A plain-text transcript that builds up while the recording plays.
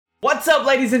What's up,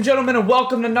 ladies and gentlemen, and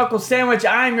welcome to Knuckle Sandwich.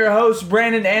 I'm your host,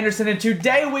 Brandon Anderson, and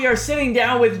today we are sitting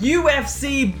down with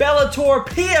UFC, Bellator,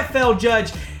 PFL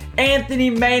judge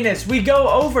Anthony Maness. We go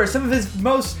over some of his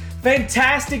most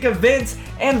fantastic events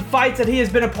and fights that he has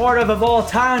been a part of all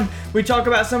time. We talk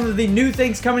about some of the new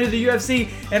things coming to the UFC,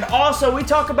 and also we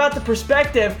talk about the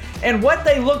perspective and what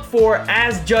they look for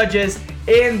as judges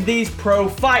in these pro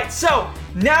fights. So,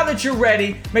 now that you're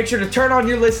ready, make sure to turn on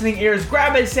your listening ears,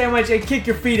 grab a sandwich, and kick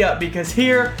your feet up because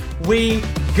here we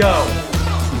go.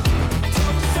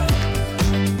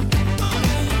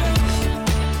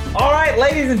 All right,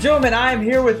 ladies and gentlemen, I am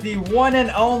here with the one and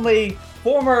only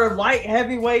former light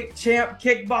heavyweight champ,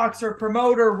 kickboxer,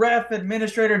 promoter, ref,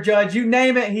 administrator, judge, you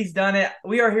name it, he's done it.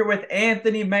 We are here with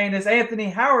Anthony Maness. Anthony,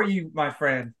 how are you, my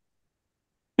friend?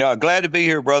 Yeah, glad to be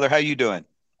here, brother. How you doing?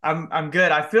 I'm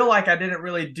good. I feel like I didn't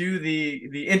really do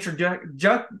the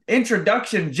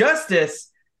introduction justice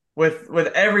with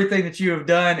everything that you have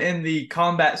done in the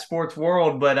combat sports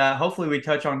world, but hopefully we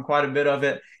touch on quite a bit of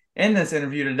it in this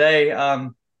interview today.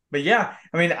 But yeah,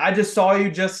 I mean, I just saw you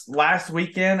just last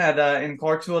weekend at in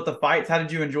Clarksville at the fights. How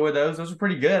did you enjoy those? Those were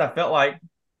pretty good. I felt like.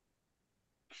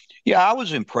 Yeah, I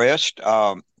was impressed.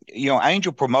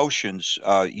 Angel Promotions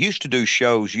used to do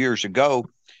shows years ago,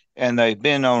 and they've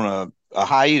been on a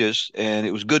hiatus, and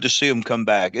it was good to see them come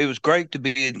back. It was great to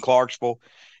be in Clarksville.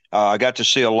 I got to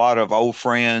see a lot of old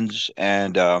friends,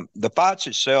 and the fights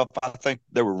itself, I think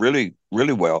they were really,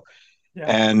 really well. Yeah.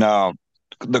 And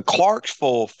the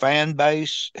Clarksville fan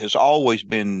base has always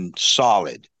been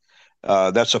solid.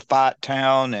 That's a fight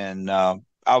town, and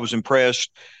I was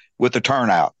impressed with the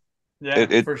turnout. Yeah,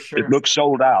 It it for it sure. looked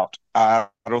sold out. I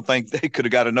don't think they could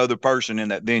have got another person in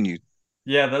that venue.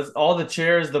 Yeah, those all the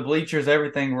chairs, the bleachers,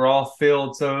 everything were all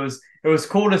filled. So it was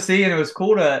cool to see, and it was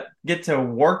cool to get to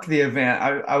work the event.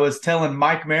 I was telling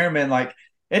Mike Merriman, like,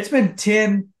 it's been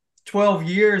 10, 12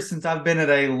 years since I've been at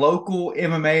a local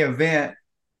MMA event.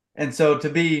 And so to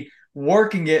be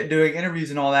working it, doing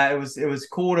interviews and all that, it was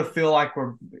cool to feel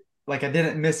like I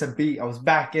didn't miss a beat. I was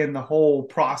back in the whole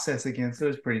process again. So it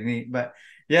was pretty neat. But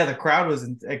yeah, the crowd was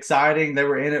exciting. They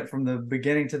were in it from the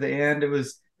beginning to the end. It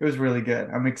was really good.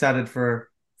 I'm excited for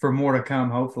more to come,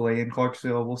 hopefully, in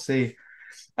Clarksville. We'll see.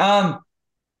 Um,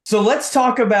 so let's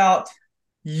talk about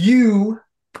you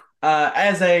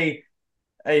as a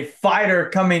fighter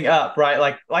coming up, right?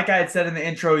 Like I had said in the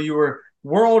intro, you were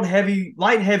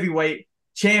light heavyweight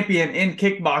champion in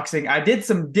kickboxing. I did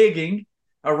some digging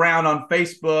around on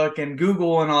Facebook and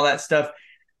Google and all that stuff.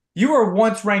 You were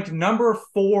once ranked number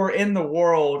 4 in the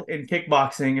world in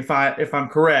kickboxing, if I'm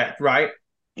correct, right?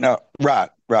 No, right,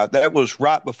 right. That was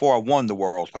right before I won the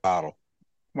world title.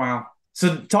 Wow.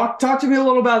 So talk to me a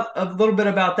little bit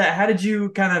about that. How did you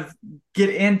kind of get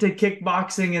into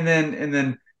kickboxing and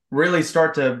then really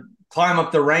start to climb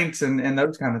up the ranks and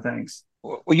those kind of things?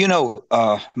 Well,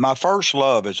 my first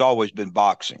love has always been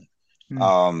boxing. Hmm.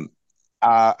 Um,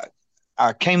 I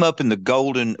I came up in the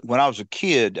golden when I was a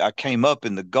kid. I came up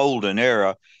in the golden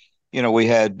era. We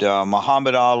had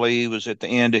Muhammad Ali was at the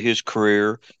end of his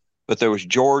career, but there was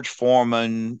George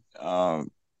Foreman,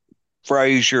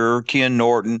 Frazier, Ken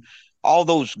Norton, all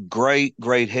those great,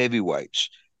 great heavyweights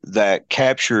that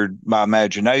captured my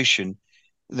imagination.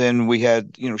 Then we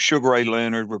had, Sugar Ray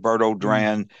Leonard, Roberto Hmm.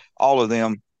 Duran, all of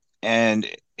them. And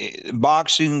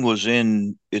boxing was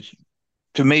in its,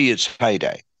 to me, it's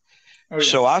heyday. Oh yeah.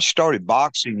 So I started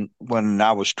boxing when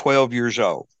I was 12 years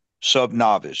old, sub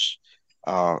novice.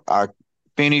 I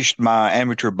finished my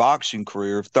amateur boxing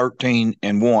career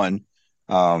 13-1.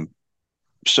 Um,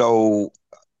 so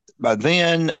by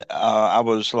then, I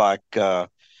was like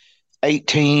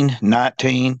 18,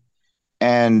 19.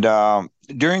 And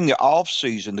during the off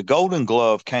season, the Golden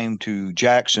Glove came to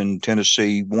Jackson,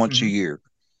 Tennessee once a Hmm. year.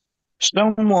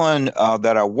 Someone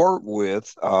that I worked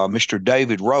with, Mr.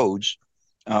 David Rhodes,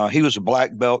 he was a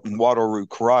black belt in Waterloo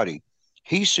Karate.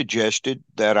 He suggested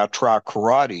that I try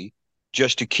karate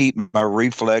just to keep my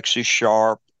reflexes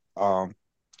sharp. Um,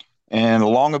 and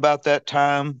along about that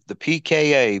time, the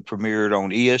PKA premiered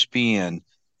on ESPN,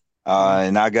 Wow.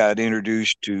 and I got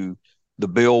introduced to the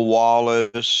Bill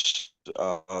Wallace,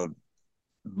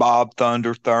 Bob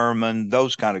Thunder Thurman,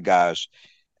 those kind of guys.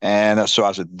 And so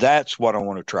I said, that's what I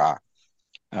want to try.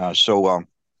 So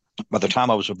by the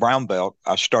time I was a brown belt,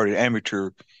 I started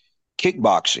amateur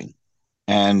kickboxing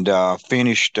and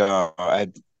finished at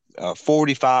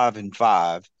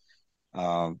 45-5,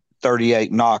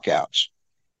 38 knockouts.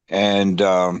 And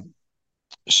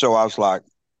so I was like,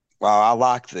 wow, I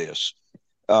like this.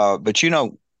 But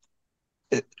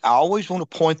I always want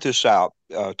to point this out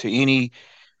to any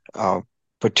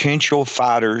potential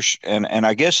fighters, and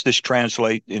I guess this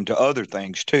translates into other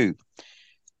things too.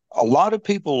 A lot of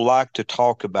people like to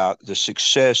talk about the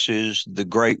successes, the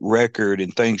great record,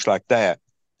 and things like that.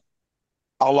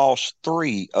 I lost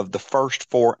three of the first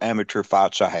four amateur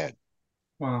fights I had.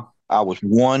 Wow. I was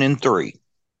 1-3.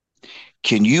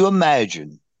 Can you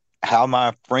imagine how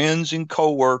my friends and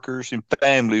coworkers and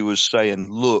family was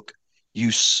saying, "Look, you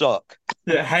suck.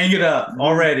 Yeah, hang it up You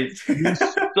already. you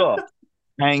suck.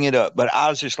 Hang it up." But I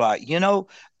was just like, I,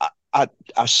 I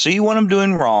I see what I'm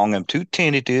doing wrong. I'm too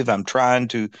tentative. I'm trying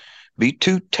to be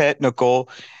too technical.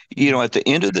 Mm, At the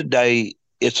end of the day,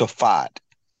 it's a fight.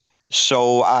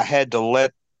 So I had to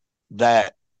let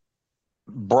that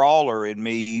brawler in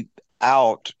me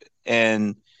out,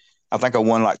 and I think I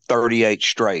won like 38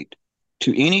 straight.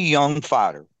 To any young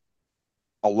fighter,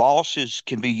 a loss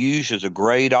can be used as a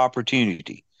great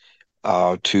opportunity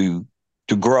to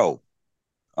grow.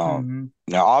 mhm.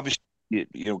 Now, obviously,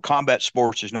 combat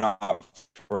sports is not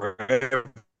for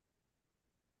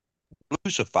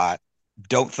lose a fight.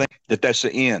 Don't think that that's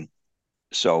the end.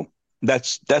 So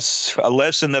that's a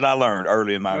lesson that I learned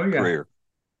early in my Oh yeah. career.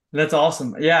 That's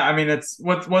awesome. Yeah, I mean, it's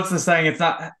what's the saying? It's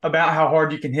not about how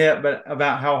hard you can hit, but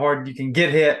about how hard you can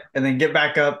get hit and then get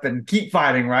back up and keep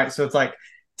fighting, right? So it's like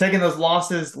taking those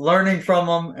losses, learning from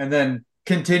them, and then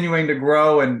continuing to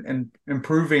grow and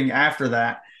improving after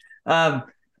that. Um,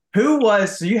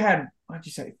 so you had what'd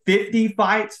you say, 50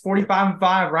 fights, 45 and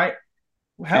 5, right?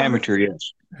 How Amateur,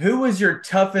 yes. who was your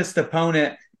toughest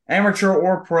opponent, amateur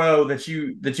or pro, that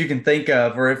you can think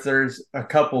of, or if there's a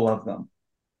couple of them?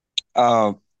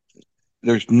 Uh,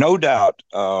 there's no doubt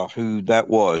who that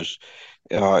was.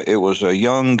 It was a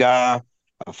young guy.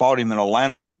 I fought him in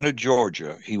Atlanta,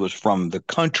 Georgia. He was from the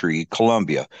country,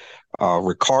 Columbia.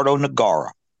 Ricardo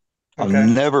Nagara. I'll Okay.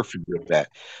 never forget that.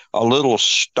 A little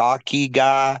stocky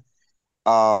guy.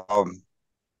 Um,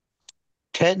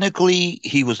 Technically,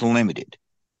 he was limited.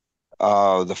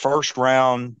 The first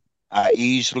round, I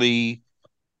easily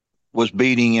was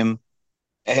beating him.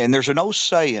 And there's an old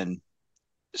saying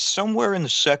somewhere in the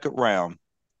second round,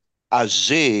 I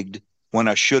zigged when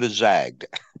I should have zagged.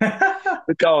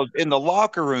 Because in the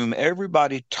locker room,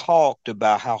 everybody talked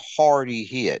about how hard he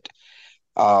hit.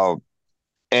 Uh,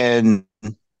 and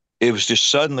it was just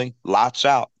suddenly lights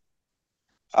out.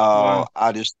 Wow.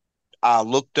 I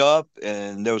looked up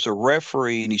and there was a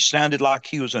referee and he sounded like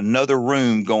he was in another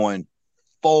room going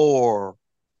 4,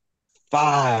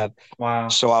 5. Wow.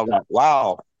 So I was like,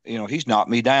 wow, he's knocked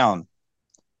me down.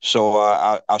 So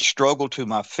I struggled to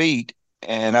my feet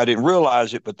and I didn't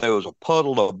realize it, but there was a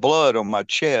puddle of blood on my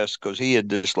chest because he had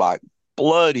just like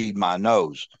bloodied my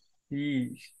nose.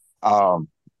 Yeesh. Um,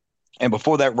 and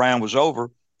before that round was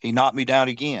over, he knocked me down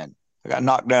again. I got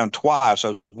knocked down twice. I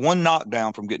was one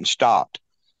knockdown from getting stopped.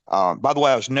 By the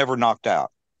way, I was never knocked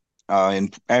out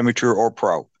in amateur or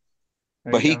pro,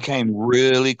 There but you he go. came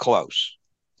really close.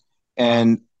 Wow.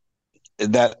 And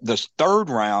that the third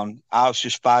round, I was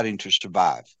just fighting to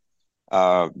survive.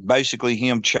 Basically,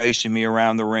 him chasing me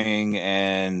around the ring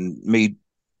and me,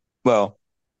 well,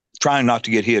 trying not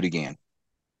to get hit again.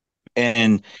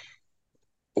 And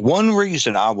one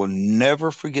reason I will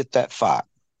never forget that fight,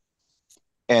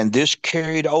 and this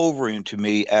carried over into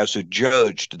me as a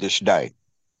judge to this day,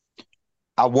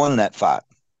 I won that fight.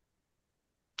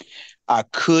 I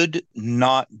could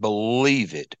not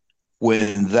believe it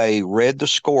when they read the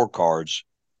scorecards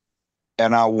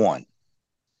and I won.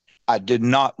 I did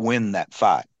not win that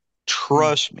fight. Mm.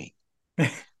 Trust me.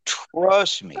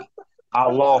 Trust me. I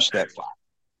lost that fight.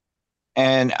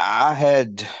 And I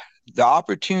had the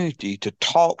opportunity to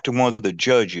talk to one of the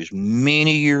judges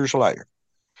many years later.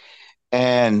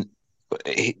 And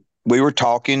we were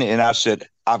talking, and I said,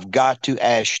 I've got to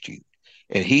ask you.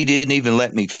 And he didn't even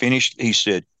let me finish. He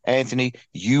said, Anthony,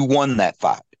 you won that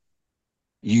fight.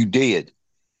 You did.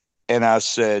 And I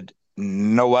said,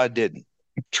 no, I didn't.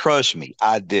 Trust me,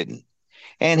 I didn't.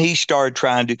 And he started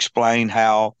trying to explain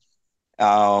how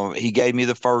he gave me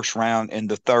the first round and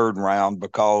the third round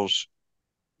because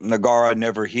Nagara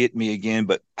never hit me again.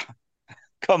 But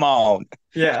come on,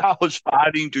 Yeah. I was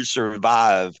fighting to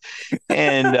survive.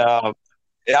 And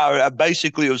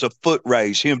basically, it was a foot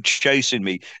race, him chasing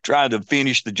me, trying to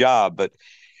finish the job.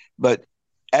 But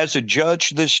as a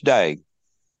judge this day,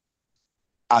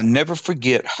 I never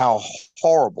forget how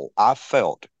horrible I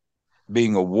felt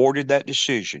being awarded that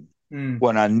decision Mm.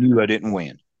 when I knew I didn't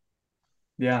win.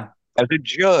 Yeah. As a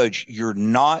judge, you're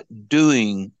not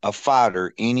doing a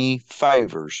fighter any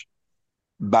favors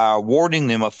by awarding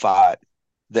them a fight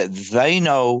that they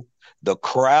know, the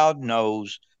crowd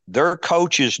knows, their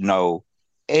coaches know,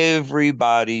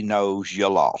 everybody knows you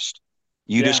lost.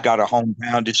 You just Yeah. got a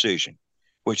hometown decision.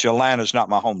 which Atlanta's not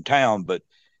my hometown, but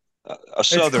a It's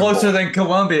southern closer boy, than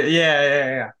Columbia. Yeah, yeah,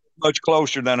 yeah. much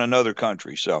closer than another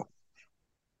country. So,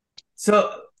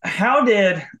 So how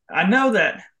did I know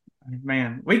that,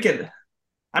 man, we could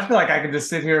I feel like I could just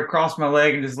sit here across my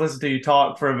leg and just listen to you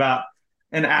talk for about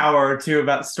an hour or two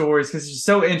about stories because it's just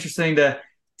so interesting to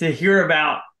hear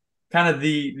about kind of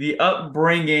the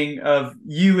upbringing of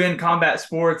you in combat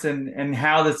sports and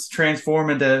how that's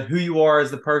transformed into who you are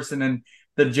as the person and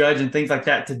the judge and things like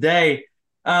that today.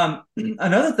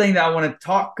 Another thing that I want to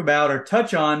talk about or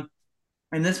touch on,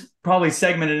 and this probably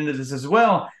segmented into this as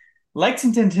well.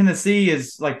 Lexington, Tennessee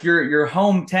is like your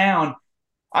hometown.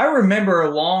 I remember a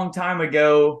long time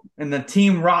ago in the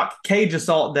Team Rock Cage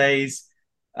Assault days,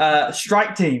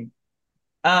 Strike Team.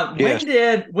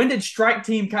 yes, When did Strike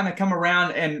Team kind of come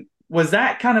around, and was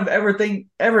that kind of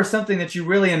ever something that you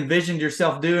really envisioned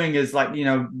yourself doing? Is like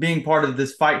being part of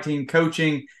this fight team,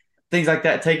 coaching things like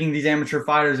that, taking these amateur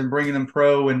fighters and bringing them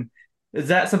pro, and is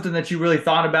that something that you really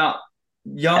thought about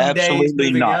young days absolutely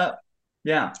moving not. up?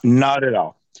 Yeah. Not at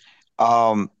all.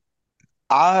 Um,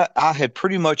 I had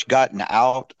pretty much gotten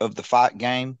out of the fight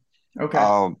game. Okay.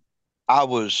 Um, I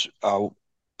was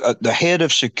the head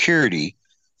of security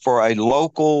for a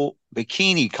local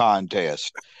bikini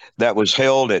contest that was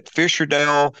held at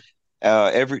Fisherdale,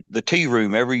 every the tea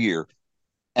room every year.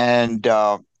 And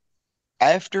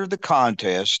after the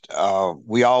contest,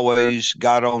 we always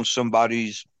got on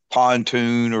somebody's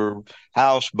pontoon or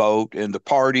houseboat, and the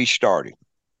party started.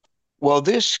 Well,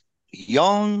 this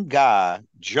young guy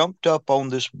jumped up on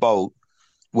this boat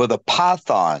with a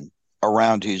python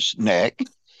around his neck,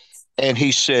 and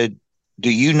he said,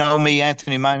 "Do you know me,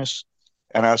 Anthony Maness?"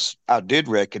 And I did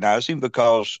recognize him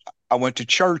because I went to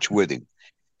church with him.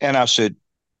 And I said,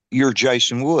 "You're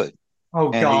Jason Wood." Oh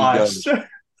And he gosh. goes,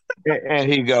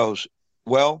 and he goes,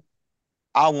 "Well,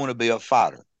 I want to be a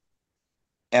fighter."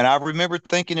 And I remember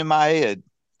thinking in my head,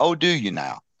 "Oh, do you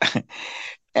now?"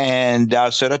 And I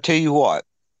said, "I tell you what,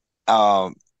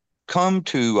 um, come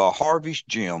to Harvey's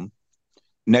gym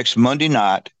next Monday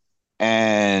night,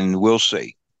 and we'll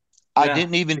see." I Yeah.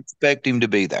 didn't even expect him to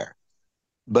be there,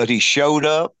 but he showed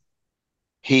up.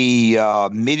 He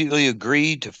immediately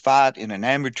agreed to fight in an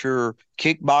amateur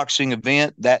kickboxing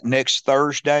event that next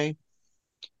Thursday.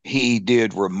 He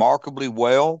did remarkably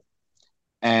well.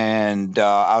 And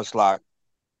I was like,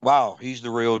 wow, he's the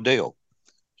real deal.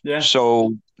 Yeah.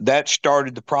 So that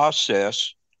started the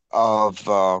process of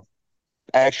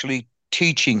actually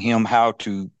teaching him how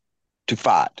to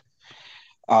fight.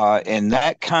 And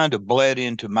that kind of bled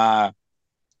into my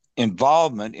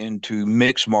involvement into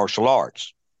mixed martial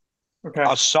arts. Okay.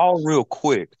 I saw real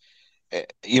quick,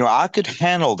 I could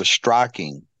handle the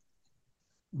striking,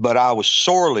 but I was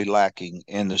sorely lacking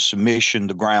in the submission,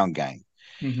 the ground game.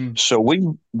 Hmm. So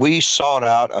we sought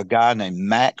out a guy named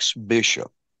Max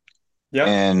Bishop Yep.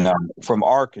 and from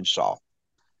Arkansas,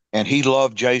 and he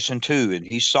loved Jason too, and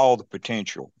he saw the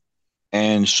potential.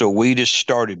 And so we just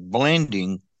started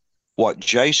blending what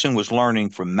Jason was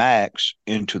learning from Max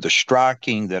into the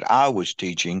striking that I was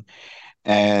teaching,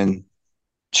 and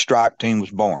Strike Team was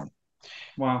born.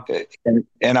 Wow.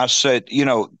 And I said,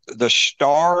 the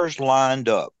stars lined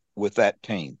up with that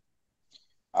team.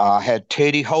 I had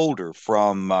Teddy Holder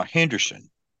from Henderson,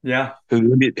 Yeah.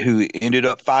 who ended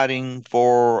up fighting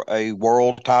for a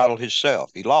world title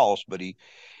himself. He lost, but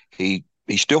he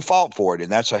still fought for it,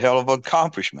 and that's a hell of an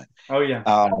accomplishment. Oh yeah.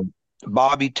 Um,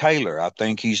 Bobby Taylor, I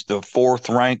think he's the fourth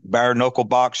ranked bare knuckle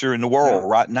boxer in the Yeah. world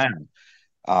right now.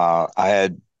 I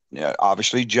had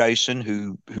obviously Jason,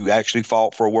 who actually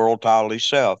fought for a world title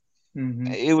himself. Hmm.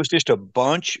 It was just a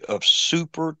bunch of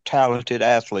super talented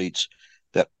athletes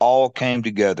that all came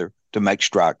together to make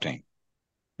Strike Team.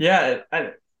 Yeah.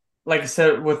 Like I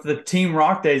said, with the Team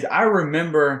Rock days, I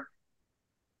remember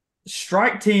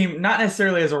Strike Team not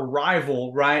necessarily as a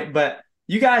rival, right? But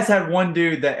you guys had one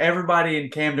dude that everybody in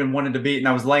Camden wanted to beat, and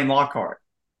that was Lane Lockhart.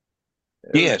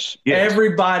 Yes, yes,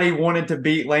 Everybody wanted to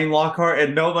beat Lane Lockhart,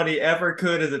 and nobody ever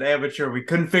could as an amateur. We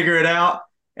couldn't figure it out.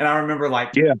 And I remember,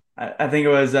 like, yeah, I think it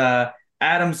was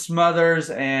Adam Smothers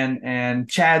and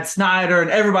Chad Snyder, and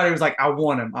everybody was like, I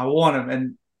want him,"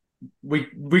 and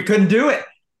we couldn't do it.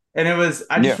 And it was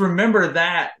I yeah. just remember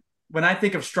that when I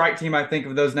think of Strike Team, I think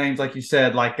of those names like you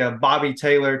said, like Bobby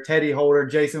Taylor, Teddy Holder,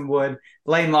 Jason Wood,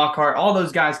 Lane Lockhart, all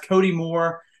those guys. Cody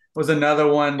Moore was another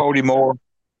one. Cody Moore,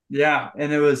 Yeah,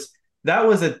 and it was that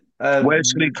was a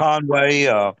Wesley Conway.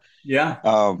 yeah,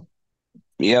 Uh,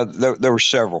 yeah, there were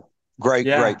several great,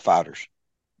 yeah. great fighters.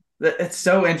 It's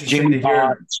so interesting Jimmy to hear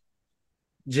Potts.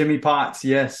 Jimmy Potts.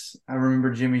 Yes, I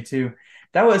remember Jimmy too.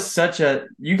 That was such a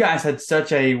you guys had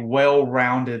such a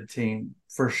well-rounded team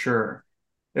for sure.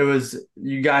 It was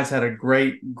you guys had a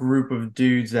great group of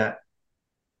dudes that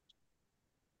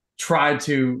tried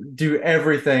to do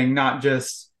everything, not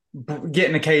just get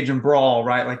in a cage and brawl,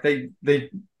 right? Like they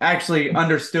actually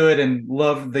understood and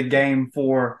loved the game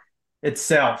for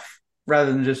itself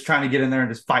rather than just trying to get in there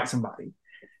and just fight somebody.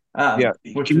 Yeah.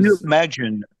 Which Can you was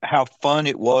imagine how fun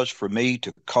it was for me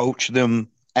to coach them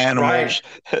right. animals?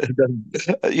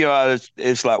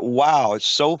 It's like, wow, it's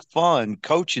so fun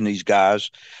coaching these guys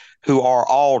who are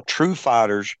all true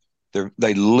fighters.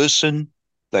 They listen,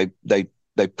 they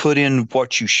they put in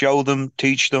what you show them,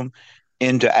 teach them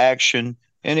into action,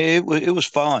 and it was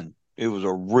fun. It was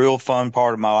a real fun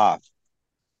part of my life.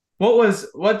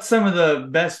 What's some of the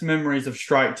best memories of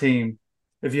Strike Team,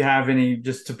 if you have any,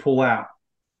 just to pull out?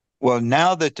 Well,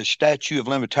 now that the statute of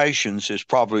limitations is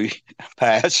probably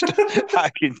passed, I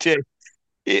can tell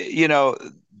you know,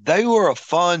 they were a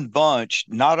fun bunch,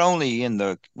 not only in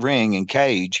the ring and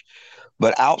cage,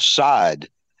 but outside.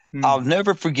 I'll Hmm.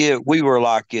 never forget, we were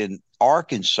like in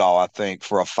Arkansas, I think,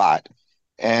 for a fight.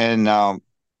 And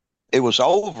it was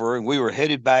over and we were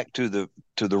headed back to the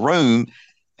room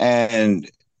and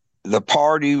the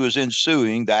party was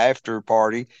ensuing, the after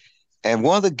party, and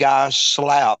one of the guys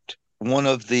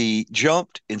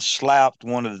jumped and slapped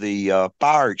one of the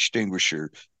fire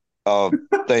extinguisher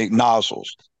thing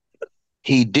nozzles.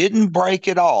 He didn't break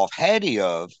it off. Had he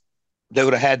of, they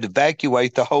would have had to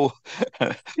evacuate the whole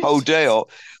hotel.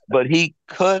 But he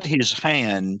cut his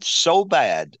hand so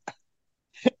bad,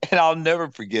 and I'll never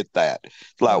forget that.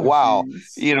 It's like, Oh, wow,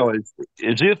 jeez.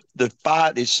 as if the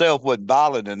fight itself wasn't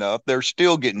violent enough. They're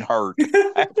still getting hurt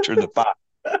after the fight.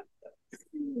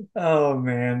 Oh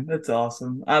man, that's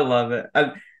awesome. I love it.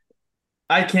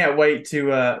 I can't wait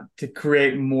to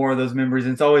create more of those memories.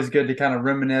 And it's always good to kind of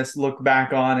reminisce, look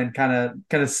back on, and kind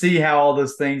of see how all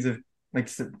those things have, like I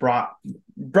said,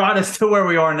 brought us to where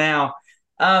we are now.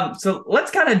 So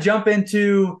let's kind of jump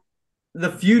into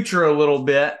the future a little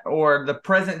bit, or the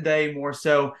present day more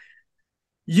so.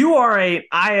 You are a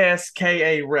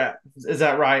ISKA rep, is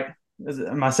that right?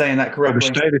 Am I saying that For the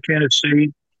correctly? state of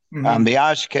Tennessee, I'm Hmm. the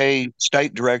ISK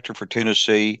state director for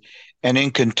Tennessee. And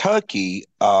in Kentucky,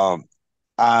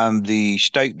 I'm the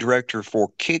state director for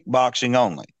kickboxing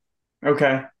only.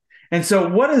 Okay. And so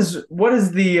what is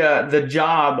the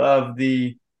job of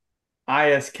the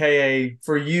ISKA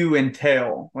for you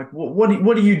entail? Like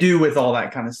what do you do with all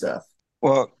that kind of stuff?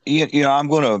 Well, I'm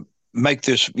going to make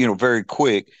this, very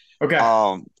quick, Okay.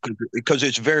 because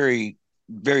it's very,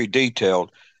 very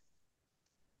detailed.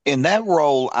 In that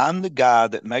role, I'm the guy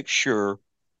that makes sure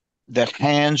that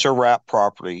hands are wrapped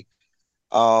properly,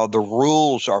 the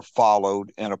rules are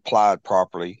followed and applied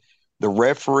properly. The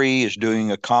referee is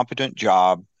doing a competent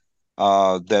job.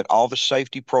 That all the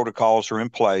safety protocols are in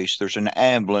place. There's an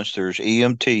ambulance. There's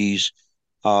EMTs,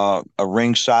 a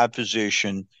ringside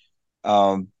physician.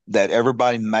 That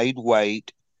everybody made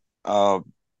weight. Uh,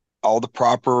 all the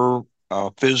proper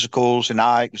physicals and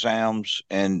eye exams,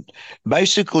 and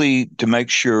basically to make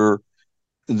sure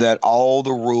that all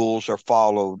the rules are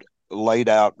followed laid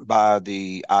out by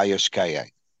the ISKA,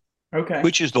 Okay.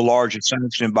 which is the largest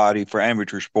sanctioning body for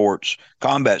amateur sports,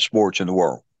 combat sports in the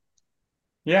world.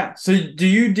 Yeah. So do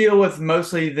you deal with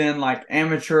mostly then like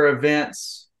amateur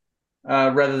events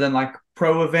rather than like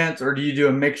pro events, or do you do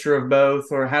a mixture of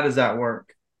both, or how does that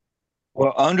work?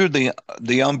 Well, under the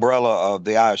umbrella of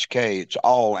the ISK, it's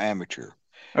all amateur.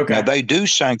 Now Okay. they do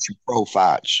sanction pro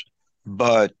fights,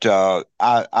 but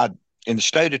I in the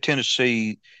state of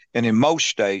Tennessee and in most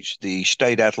states, the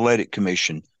state athletic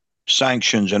commission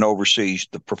sanctions and oversees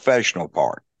the professional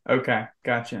part. Okay.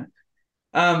 Gotcha.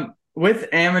 With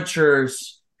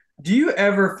amateurs, do you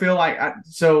ever feel like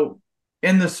so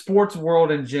in the sports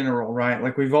world in general, right?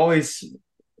 Like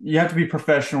you have to be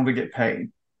professional to get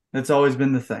paid. That's always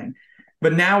been the thing.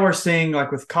 But now we're seeing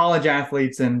like with college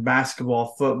athletes in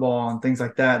basketball, football, and things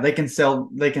like that, they can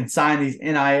sign these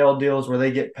NIL deals where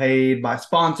they get paid by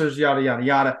sponsors, yada yada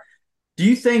yada. Do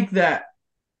you think that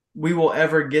we will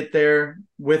ever get there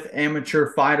with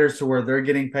amateur fighters to where they're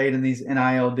getting paid in these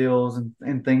NIL deals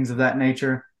and things of that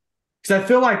nature? Because I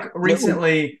feel like No,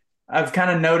 recently I've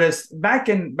kind of noticed back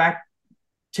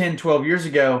 10, 12 years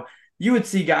ago, you would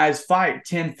see guys fight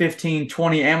 10, 15,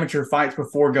 20 amateur fights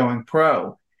before going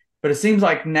pro. But it seems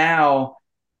like now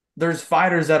there's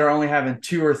fighters that are only having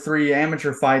two or three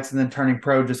amateur fights and then turning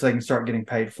pro just so they can start getting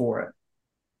paid for it.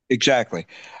 exactly.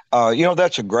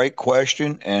 That's a great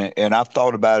question, and I've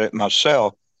thought about it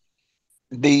myself.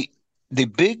 The the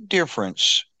big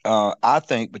difference, I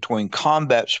think, between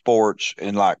combat sports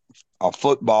and like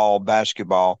football,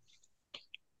 basketball,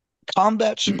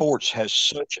 combat sports has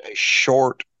such a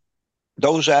short.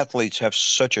 Those athletes have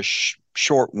such a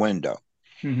short window.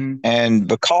 Hmm. And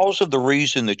because of the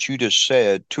reason that you just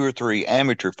said, two or three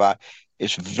amateur fight,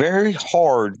 it's very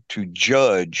hard to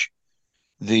judge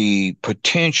the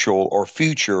potential or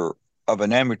future of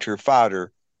an amateur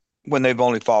fighter when they've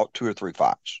only fought two or three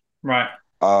fights. Right.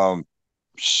 Um,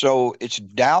 so it's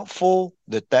doubtful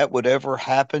that that would ever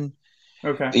happen.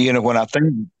 Okay. When I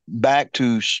think back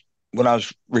to when I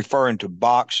was referring to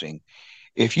boxing,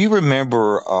 if you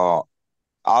remember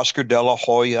Oscar De La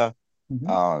Hoya, Hmm.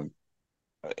 uh,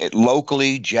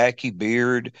 locally, Jackie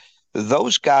Beard,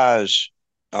 those guys,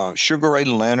 Sugar Ray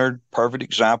Leonard, perfect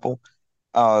example.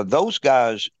 Those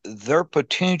guys, their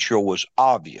potential was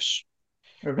obvious.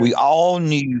 Okay. We all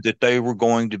knew that they were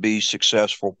going to be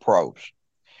successful pros,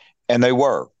 and they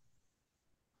were.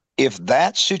 If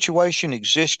that situation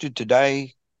existed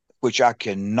today, which I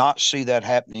cannot see that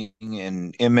happening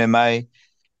in MMA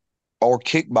or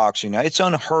kickboxing, now it's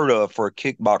unheard of for a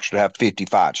kickboxer to have 50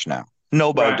 fights now.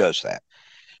 Nobody Right. does that.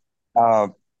 Uh,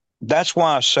 that's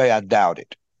why I say I doubt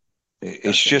it. It's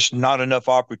Gotcha. just not enough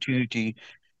opportunity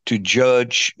to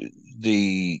judge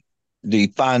the the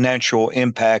financial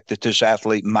impact that this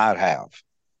athlete might have.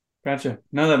 Gotcha.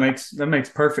 No, that makes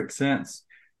perfect sense.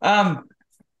 Um,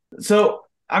 So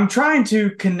I'm trying to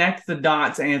connect the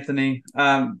dots, Anthony,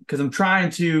 because I'm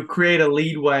trying to create a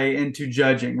leadway into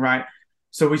judging, right?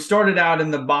 So we started out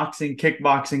in the boxing,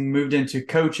 kickboxing, moved into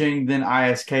coaching, then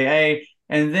ISKA,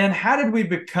 and then how did we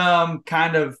become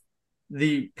kind of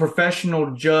the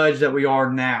professional judge that we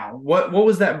are now? What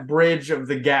was that bridge of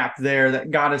the gap there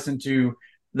that got us into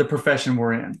the profession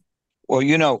we're in?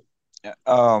 Well,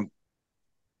 um,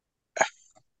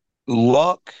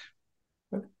 luck,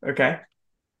 Okay.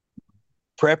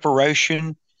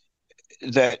 preparation.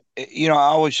 I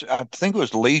think it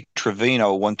was Lee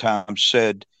Trevino one time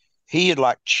said he had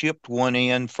like chipped one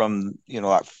in from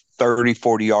like 30,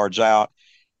 40 yards out.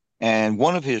 And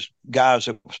one of his guys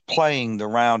that was playing the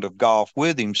round of golf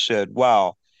with him said,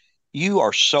 "Wow, you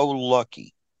are so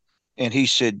lucky." And he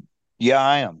said, "Yeah,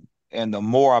 I am. And the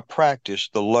more I practice,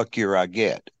 the luckier I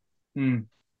get." Hmm.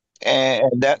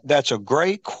 And that's a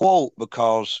great quote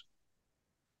because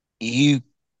you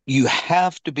you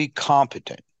have to be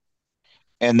competent.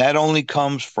 And that only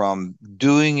comes from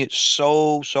doing it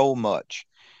so much.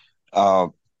 Uh,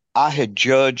 I had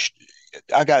judged,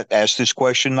 I got asked this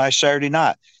question last Saturday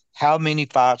night. How many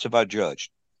fights have I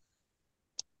judged?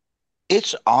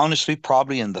 It's honestly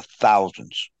probably in the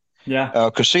thousands. Yeah.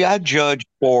 See, I judged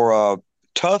for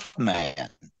Tough Man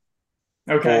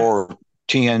Okay. for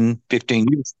 10, 15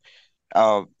 years.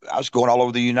 I was going all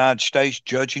over the United States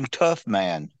judging Tough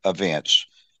Man events,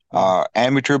 Wow.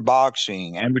 amateur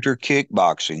boxing, amateur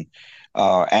kickboxing,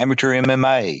 amateur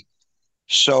MMA.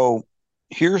 So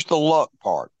here's the luck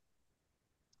part.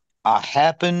 I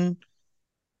happen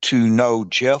to know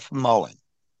Jeff Mullen,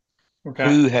 Okay.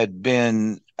 who had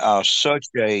been such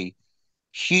a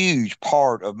huge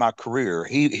part of my career.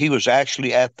 He was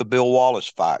actually at the Bill Wallace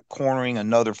fight, cornering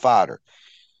another fighter.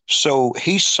 So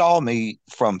he saw me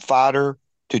from fighter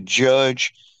to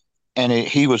judge, and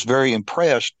he was very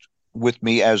impressed with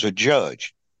me as a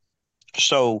judge.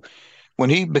 So when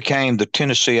he became the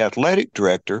Tennessee athletic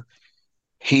director,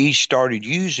 he started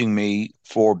using me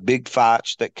for big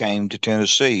fights that came to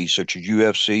Tennessee, such as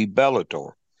UFC,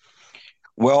 Bellator.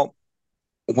 Well,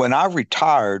 when I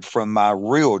retired from my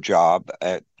real job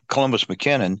at Columbus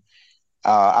McKinnon,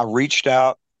 I reached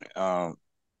out, uh,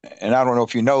 and I don't know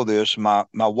if you know this. My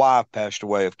wife passed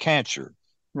away of cancer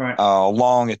Right.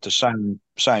 along at the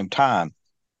same time.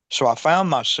 So I found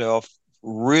myself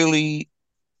really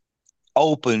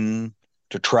open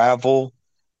to travel,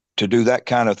 to do that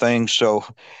kind of thing. So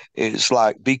it's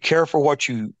like, be careful what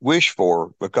you wish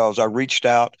for because I reached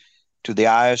out to the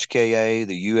ISKA,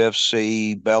 the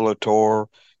UFC, Bellator,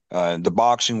 the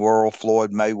boxing world,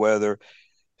 Floyd Mayweather.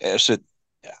 I said,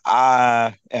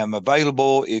 I am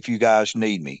available if you guys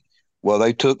need me. Well,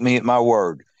 they took me at my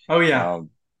word. Oh yeah. Um,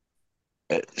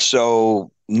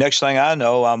 so next thing I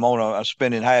know, I'm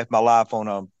spending half my life on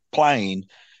a plane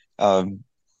um,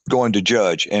 going to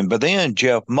judge. But then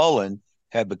Jeff Mullen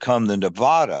had become the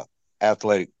Nevada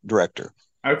athletic director,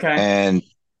 Okay. and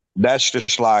that's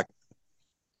just like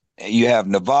you have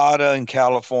Nevada and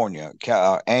California.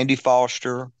 Andy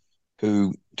Foster,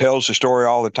 who tells the story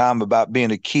all the time about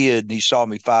being a kid, and he saw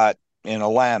me fight in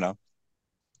Atlanta,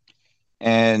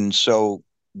 and so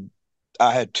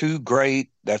I had two great,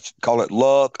 that's call it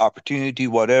luck, opportunity,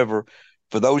 whatever,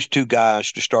 for those two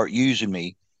guys to start using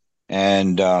me,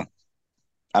 and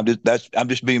I'm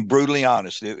just being brutally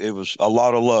honest. It was a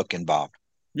lot of luck involved.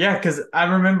 Yeah, because I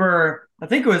remember. I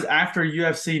think it was after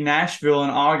UFC Nashville in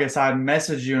August. I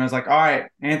messaged you and I was like, "All right,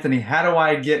 Anthony, how do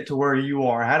I get to where you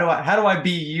are? How do I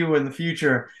be you in the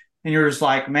future?" And you're just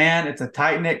like, "Man, it's a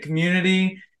tight knit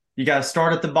community. You got to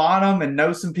start at the bottom and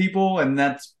know some people, and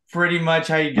that's pretty much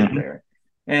how you get Mhm. there."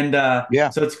 And Yeah,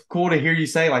 so it's cool to hear you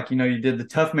say, like, you did the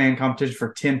tough man competition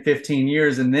for 10, 15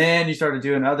 years, and then you started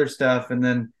doing other stuff, and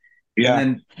yeah.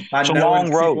 then by It's a knowing long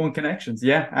people road, and connections.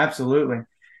 Yeah, absolutely.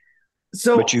 but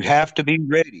So you have to be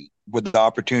ready when the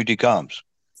opportunity comes.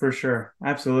 for sure.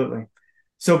 Absolutely.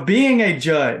 So being a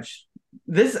judge,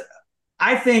 this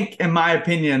I think, in my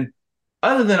opinion,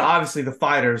 other than obviously the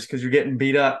fighters, because you're getting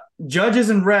beat up, judges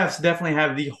and refs definitely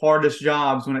have the hardest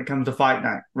jobs when it comes to fight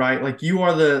night, right? Like you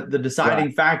are the Right.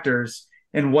 deciding factors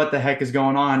in what the heck is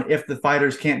going on if the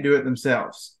fighters can't do it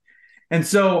themselves. And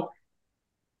so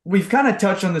we've kind of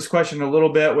touched on this question a little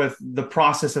bit with the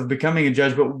process of becoming a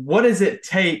judge, but what does it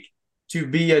take to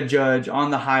be a judge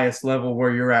on the highest level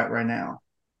where you're at right now?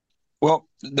 Well,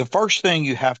 the first thing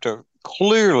you have to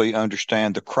clearly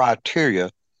understand the criteria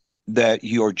that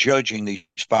you're judging these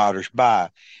fighters by.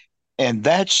 And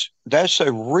that's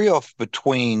a rift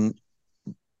between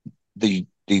the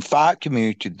fight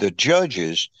community, the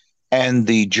judges, and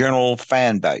the general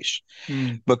fan base.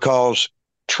 Hmm. Because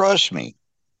trust me,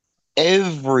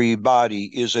 everybody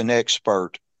is an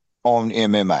expert on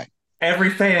MMA.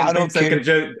 I don't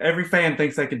care. Every fan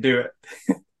thinks they could do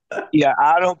it. Yeah,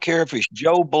 I don't care if it's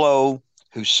Joe Blow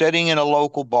who's sitting in a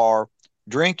local bar,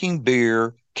 drinking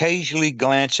beer, occasionally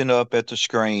glancing up at the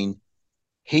screen.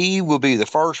 He will be the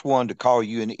first one to call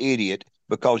you an idiot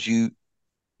because you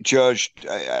judged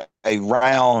a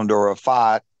round or a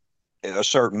fight a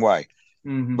certain way.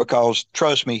 Hmm. Because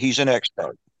trust me, he's an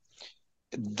expert.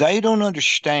 They don't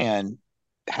understand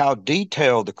how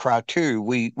detailed the criteria.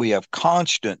 We have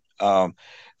constant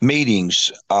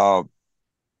meetings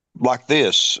like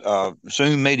this,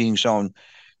 Zoom meetings on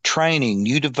training,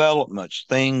 new developments,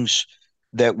 things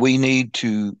that we need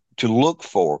to look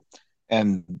for.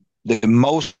 And the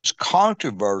most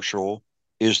controversial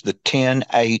is the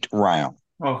 10-8 round.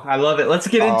 Oh, I love it. Let's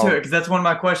get into it Uh, because that's one of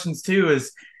my questions too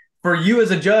is for you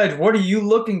as a judge, what are you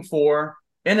looking for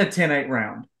in a 10-8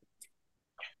 round?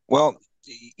 well,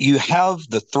 you have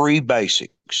the three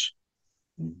basics: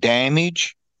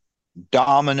 damage,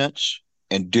 dominance,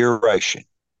 and duration,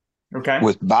 Okay.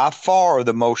 with by far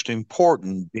the most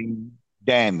important being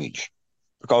damage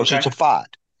because it's a Okay.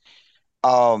 fight.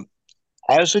 Um,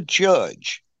 as a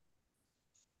judge,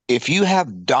 if you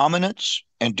have dominance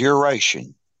and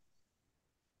duration,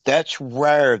 that's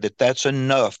rare that that's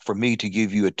enough for me to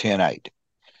give you a 10-8.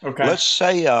 Okay. Let's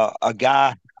say a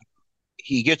guy,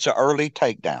 he gets an early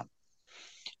takedown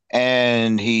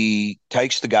and he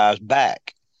takes the guy's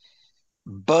back,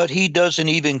 but he doesn't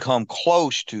even come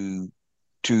close to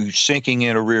sinking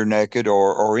in a rear naked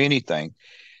or anything.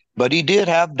 But he did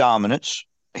have dominance.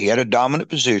 He had a dominant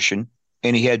position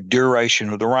and he had duration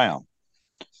of the round.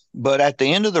 But at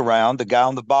the end of the round, the guy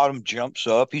on the bottom jumps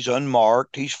up. He's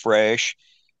unmarked. He's fresh.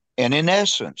 And in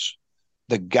essence,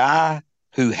 the guy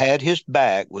who had his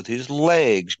back with his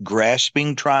legs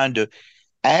grasping, trying to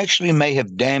actually may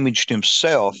have damaged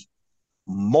himself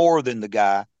more than the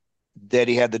guy that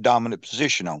he had the dominant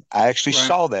position on. I actually Right.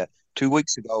 saw that 2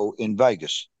 weeks ago in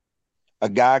Vegas. A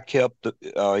guy kept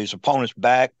his opponent's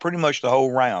back pretty much the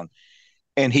whole round,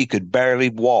 and he could barely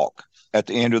walk at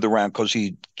the end of the round because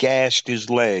he gassed his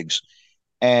legs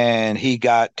and he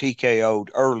got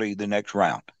TKO'd early the next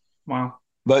round. Wow.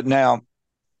 But now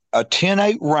a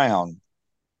 10-8 round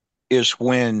is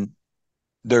when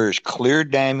there's clear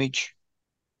damage.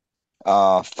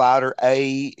 Fighter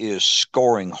A is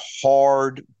scoring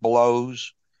hard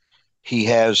blows. He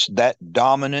has that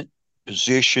dominant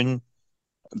position,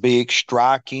 be it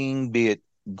striking, be it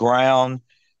ground,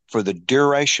 for the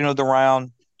duration of the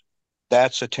round.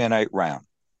 That's a 10-8 round.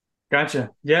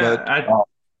 Gotcha. But, Yeah.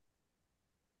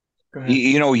 Go ahead.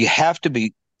 you have to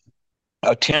be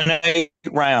a 10-8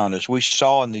 round, as we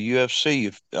saw in the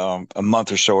UFC a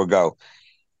month or so ago.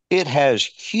 It has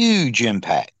huge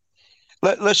impact.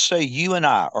 Let's say you and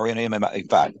I are in an MMA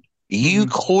fight. You Hmm.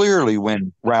 clearly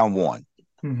win round one.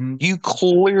 Hmm. You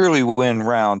clearly win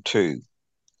round two.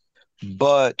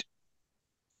 But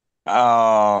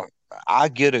uh, I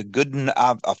get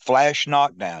a flash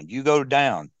knockdown. You go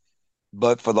down.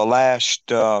 But for the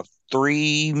last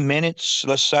 3 minutes,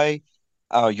 let's say,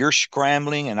 you're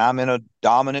scrambling and I'm in a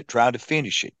dominant trying to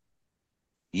finish it.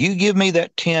 You give me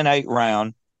that 10-8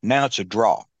 round, now it's a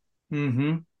draw.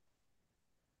 Hmm.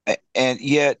 And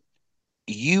yet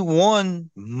you won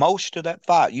most of that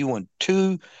fight. You won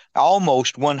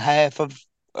almost one half of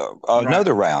Right.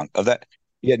 another round of that.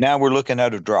 Yet now we're looking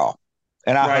at a draw.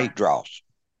 and I Right. hate draws.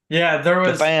 Yeah, there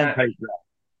The was. fans hate draws.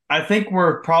 I think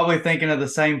we're probably thinking of the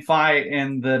same fight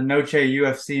in the Noche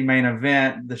UFC main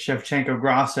event, the Shevchenko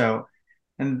Grasso,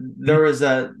 and there was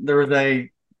a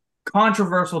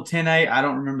controversial 10-8. I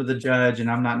don't remember the judge, and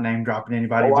I'm not name dropping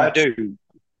anybody, Oh, I but do.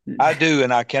 I do,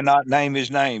 and I cannot name his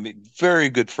name. Very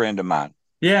good friend of mine.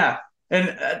 yeah,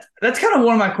 and that's kind of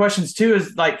one of my questions too.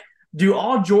 Is like, do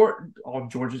all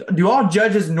Georges, do all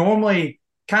judges normally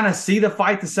kind of see the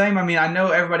fight the same? I mean, I know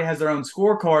everybody has their own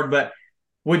scorecard, but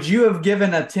would you have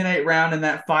given a 10-8 round in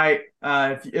that fight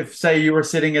if say you were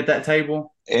sitting at that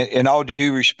table? In all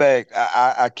due respect,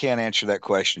 I can't answer that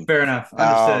question. Fair enough.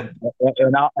 Uh,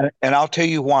 Understood. and I'll tell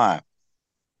you why.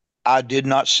 I did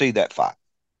not see that fight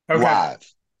Okay. live.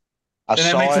 I And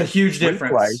that saw makes a it huge replay.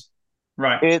 difference.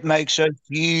 Right. It makes a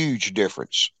huge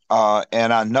difference.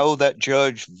 And I know that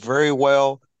judge very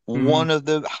well, Hmm. one of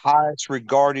the highest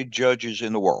regarded judges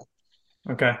in the world.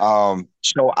 Okay.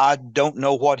 So I don't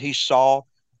know what he saw,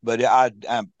 but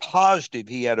I'm positive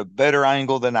he had a better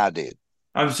angle than I did.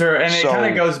 I'm sure. And it kind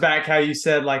of So goes back how you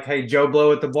said, like, hey, Joe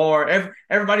Blow at the bar.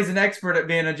 Everybody's an expert at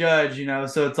being a judge, you know?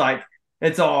 So it's like,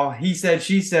 it's all he said,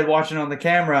 she said, watching on the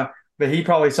camera, but he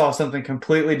probably saw something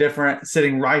completely different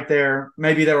sitting right there.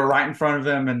 Maybe they were right in front of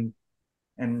him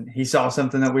and he saw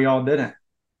something that we all didn't.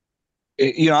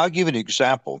 I'll give an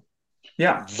example.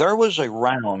 Yeah. There was a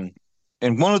round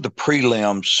in one of the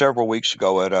prelims several weeks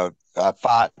ago at a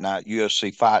fight night,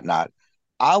 UFC fight night.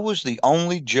 I was the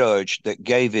only judge that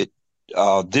gave it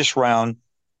this round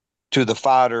to the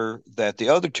fighter that the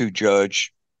other two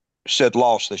judge said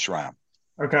lost this round.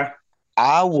 Okay.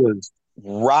 I was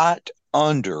right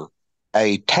under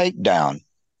a takedown,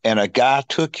 and a guy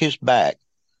took his back.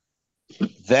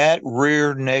 That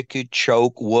rear naked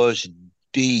choke was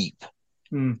deep.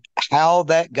 Mm. How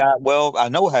that guy, well, I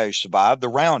know how he survived. The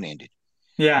round ended.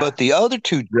 Yeah. But the other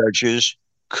two judges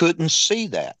couldn't see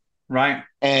that. Right.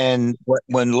 And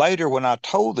when later, when I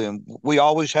told them, we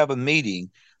always have a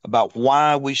meeting about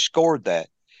why we scored that,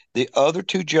 the other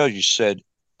two judges said,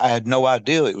 I had no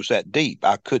idea it was that deep.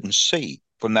 I couldn't see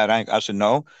from that angle. I said,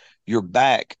 no, your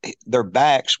back, their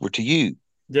backs were to you,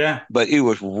 Yeah. but it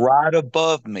was right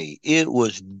above me. It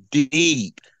was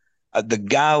deep. The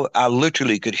guy, I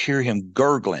literally could hear him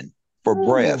gurgling for Ooh.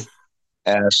 breath.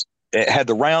 As had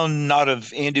the round not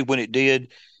have ended when it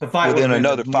did, The fight would within have ended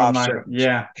another more than five likely. seconds,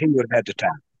 Yeah. he would have had to tap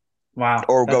Wow.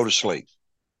 or go That's to sleep.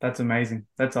 that's amazing.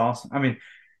 That's awesome. I mean,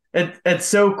 it's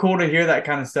so cool to hear that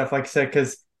kind of stuff, like I said,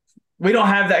 because we don't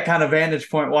have that kind of vantage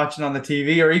point watching on the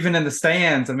TV or even in the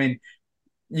stands. I mean,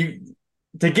 you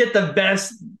to get the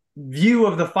best view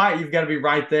of the fight, you've got to be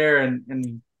right there.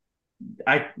 And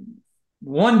I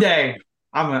one day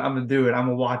I'm gonna do it. I'm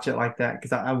gonna watch it like that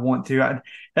because I want to.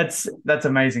 That's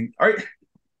amazing. All right,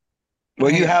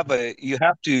 Well, hang on. you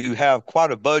have to have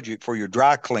quite a budget for your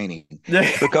dry cleaning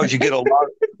Yeah. because you get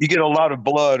a lot of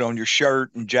blood on your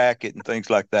shirt and jacket and things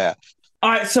like that. All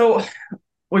right, so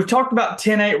we've talked about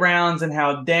 10-8 rounds and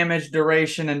how damage,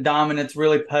 duration, and dominance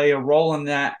really play a role in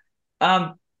that.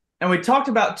 Um, and we talked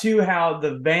about too how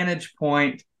the vantage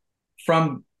point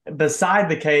from beside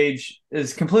the cage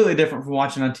is completely different from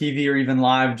watching on TV or even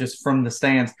live just from the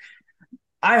stands.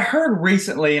 I heard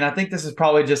recently, and I think this is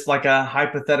probably just like a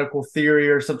hypothetical theory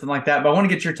or something like that, but I want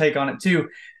to get your take on it too.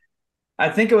 I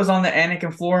think it was on the Anik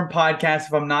and Florin podcast,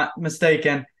 if I'm not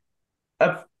mistaken.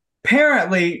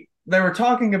 Apparently, they were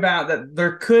talking about that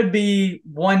there could be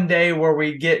one day where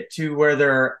we get to where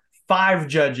there are five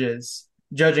judges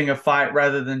judging a fight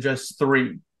rather than just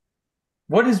three.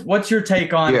 What's your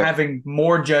take on Yeah. having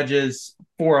more judges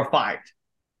for a fight?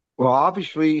 Well,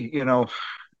 obviously,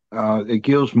 it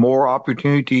gives more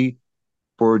opportunity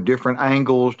for different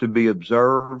angles to be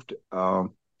observed. Uh,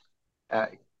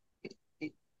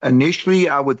 Initially,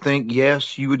 I would think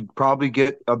yes, you would probably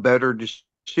get a better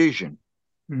decision.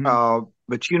 Mm-hmm.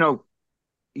 But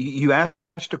you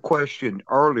asked a question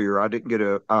earlier. I didn't get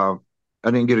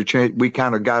a chance. We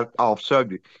kind of got off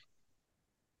subject.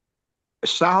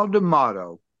 Sal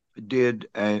D'Amato did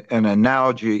an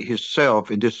analogy himself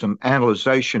and did some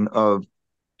analyzation of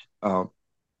uh,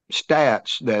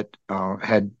 stats that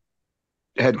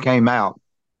had came out.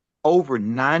 Over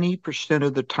 90%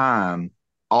 of the time,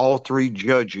 all three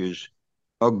judges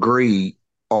agree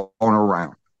on a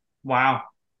round. Wow.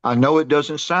 I know it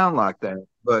doesn't sound like that,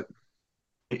 but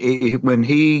when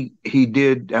he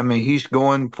did, I mean, he's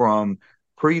going from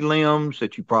prelims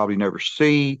that you probably never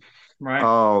see. Right.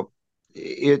 Uh,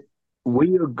 it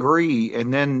we agree,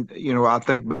 and then I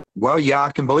think, well, yeah,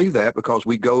 I can believe that because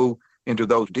we go into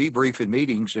those debriefing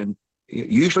meetings, and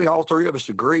usually all three of us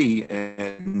agree,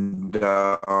 and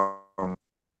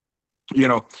you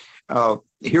know,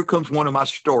 Here comes one of my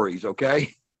stories.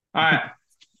 Okay. All right.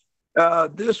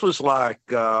 This was like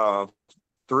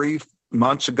 3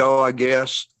 months ago, I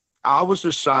guess. I was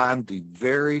assigned the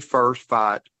very first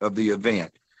fight of the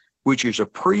event, which is a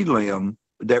prelim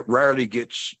that rarely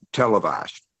gets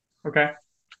televised. Okay.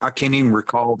 I can't even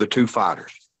recall the two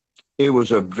fighters. It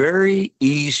was a very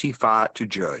easy fight to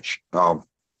judge.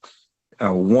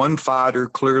 One fighter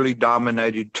clearly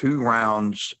dominated 2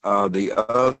 rounds. The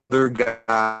other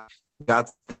guy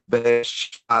got the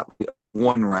best shot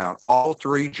 1 round. All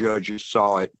three judges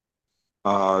saw it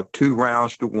 2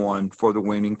 rounds to 1 for the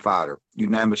winning fighter,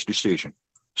 unanimous decision.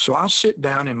 So I sit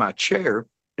down in my chair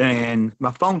and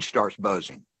my phone starts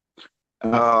buzzing.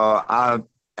 I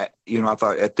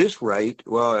thought at this rate,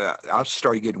 well, I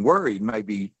started getting worried.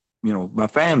 Maybe, my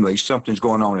family, something's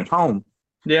going on at home.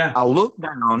 Yeah. I look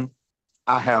down.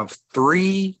 I have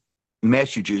 3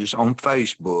 messages on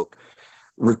Facebook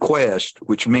request,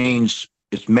 which means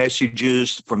it's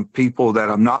messages from people that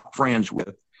I'm not friends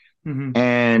with, Mm-hmm.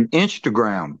 and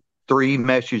Instagram, 3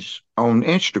 messages on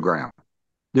Instagram.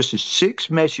 This is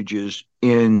 6 messages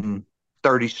in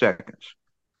 30 seconds.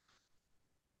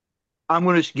 I'm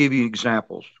going to give you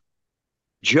examples.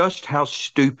 Just how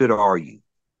stupid are you?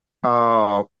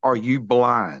 Are you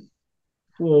blind?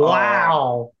 Uh,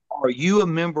 Wow. are you a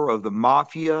member of the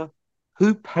mafia?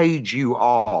 Who paid you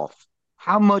off?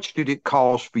 How much did it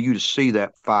cost for you to see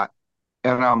that fight?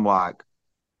 And I'm like,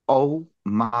 oh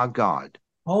my God.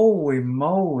 Holy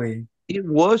moly. It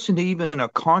wasn't even a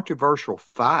controversial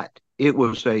fight. It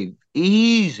was a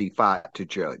easy fight to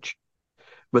judge.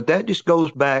 But that just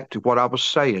goes back to what I was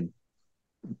saying.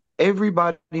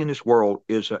 Everybody in this world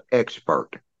is an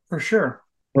expert. For sure.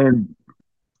 And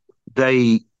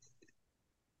they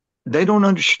they don't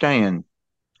understand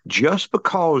just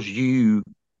because you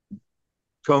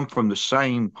come from the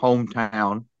same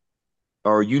hometown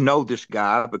or you know this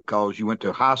guy because you went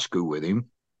to high school with him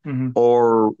Mm-hmm.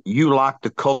 or you like the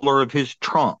color of his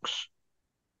trunks,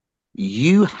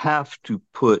 you have to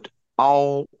put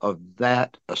all of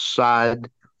that aside.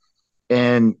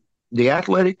 And the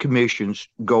athletic commissions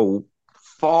go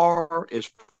far as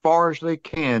they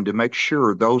can to make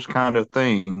sure those kind of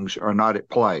things are not at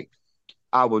play.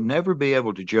 I will never be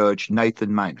able to judge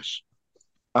Nathan Maness.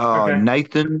 Okay.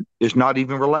 Nathan is not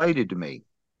even related to me,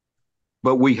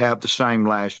 but we have the same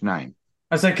last name.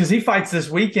 I said because he fights this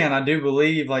weekend, I do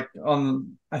believe, like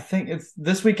I think it's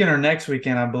this weekend or next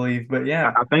weekend, I believe. But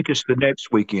yeah. I think it's the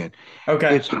next weekend.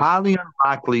 Okay. It's highly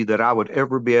unlikely that I would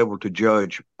ever be able to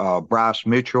judge Bryce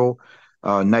Mitchell,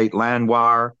 Nate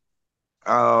Landwehr,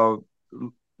 uh,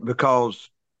 because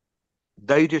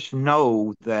they just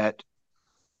know that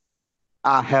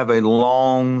I have a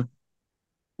long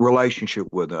relationship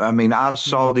with them. I mean, I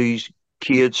saw Mm-hmm. these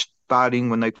kids fighting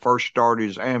when they first started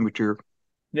as amateur.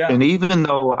 Yeah. And even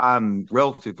though I'm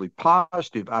relatively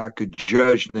positive I could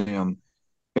judge them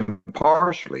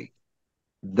impartially,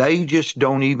 they just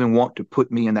don't even want to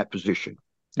put me in that position.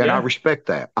 And I Yeah. respect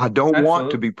that. I don't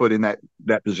want to Absolutely. be put in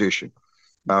that position.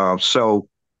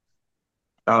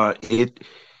 It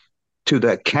to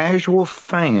that casual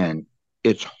fan,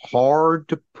 it's hard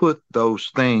to put those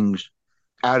things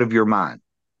out of your mind.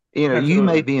 You may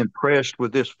Absolutely. be impressed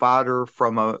with this fighter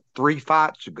from 3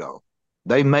 fights ago.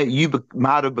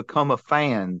 Might have become a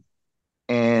fan,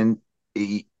 and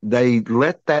they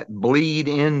let that bleed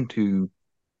into.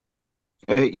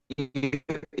 uh,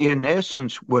 In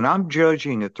essence, when I'm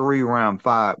judging a 3 round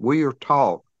fight, we are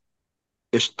taught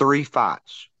it's 3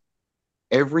 fights.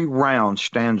 Every round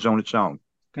stands on its own.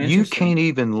 You Interesting. can't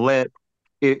even let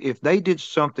if they did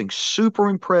something super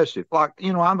impressive, like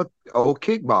I'm a old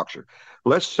kickboxer.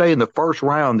 Let's say in the first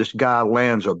round, this guy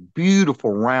lands a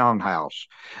beautiful roundhouse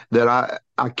that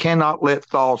I cannot let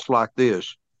thoughts like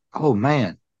this. Oh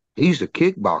man, he's a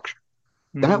kickboxer.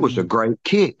 That was a Mm-hmm. great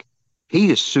kick. He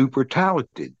is super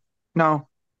talented. No,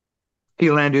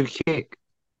 he landed a kick.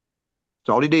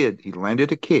 That's all he did. He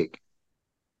landed a kick,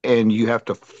 and you have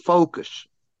to focus.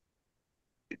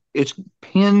 It's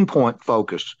pinpoint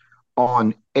focus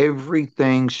on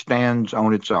everything stands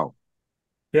on its own.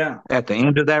 Yeah. At the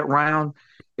end of that round,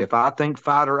 if I think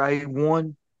fighter A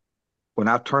won, when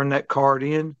I turn that card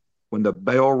in, when the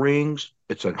bell rings,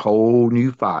 it's a whole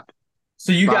new fight.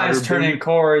 So you Fighter guys turn in B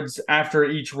cards after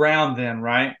each round, then,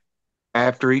 right?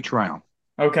 after each round.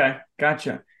 Okay,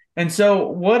 gotcha. And so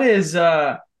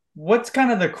what's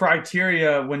kind of the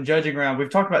criteria when judging around? We've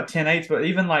talked about 10-8s, but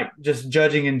even like just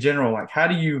judging in general, like how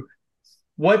do you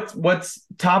what's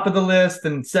top of the list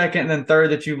and second and then third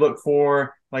that you look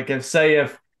for? Like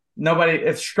if nobody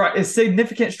if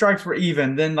significant strikes were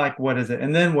even, then like what is it?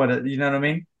 And then you know what I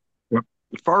mean?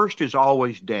 First is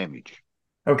always damage.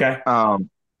 Okay. Um,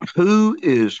 who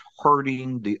is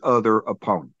hurting the other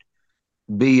opponent?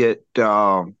 Be it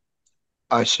a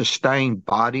sustained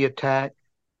body attack,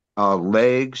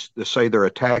 legs, they say they're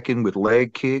attacking with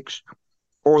leg kicks,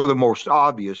 or the most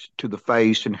obvious to the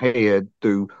face and head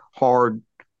through hard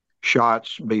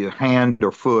shots, be it hand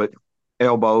or foot,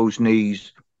 elbows,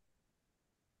 knees.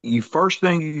 You first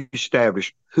thing you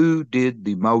establish who did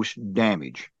the most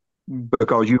damage, Mm.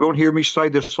 because you're going to hear me say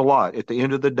this a lot. At the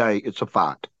end of the day, it's a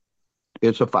fight.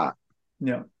 It's a fight.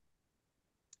 Yeah.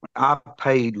 I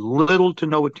paid little to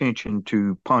no attention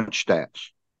to punch stats.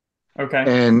 Okay.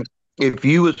 And if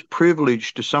you was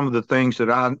privileged to some of the things that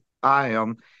I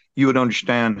am, you would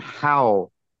understand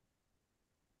how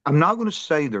I'm not going to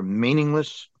say they're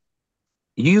meaningless.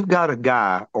 You've got a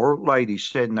guy or lady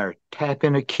sitting there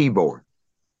tapping a keyboard.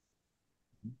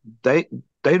 They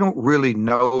they don't really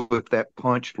know if that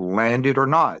punch landed or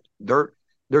not. They're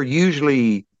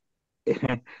usually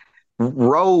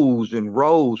rows and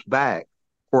rows back.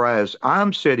 Whereas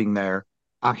I'm sitting there,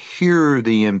 I hear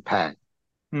the impact.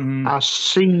 Mm-hmm. I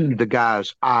see the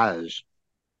guy's eyes.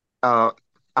 Uh,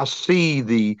 I see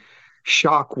the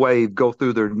shock wave go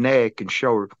through their neck and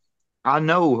shoulder. I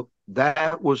know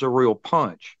that was a real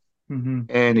punch. Mm-hmm.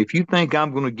 And if you think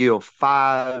I'm going to give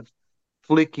five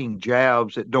flicking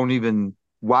jabs that don't even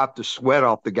wipe the sweat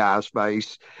off the guy's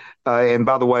face, and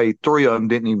by the way, three of them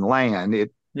didn't even land.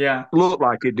 It Yeah. looked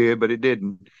like it did, but it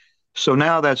didn't. So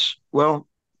now that's, well,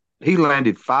 he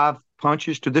landed five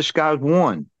punches to this guy's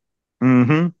one.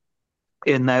 Mm-hmm.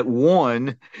 And that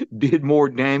one did more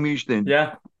damage than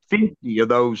Yeah. 50 of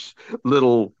those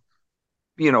little,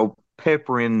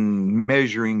 peppering,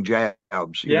 measuring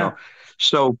jabs. Yeah.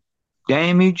 So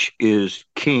damage is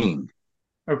king.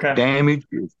 Okay. Damage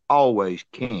is always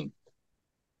king.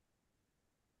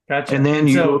 And Gotcha. then And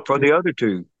you look so, for the other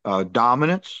two,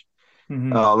 dominance.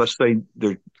 mhm. Let's say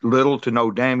there's little to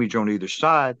no damage on either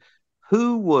side.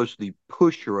 Who was the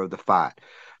pusher of the fight?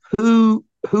 Who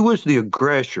was the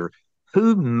aggressor?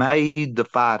 Who made the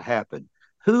fight happen?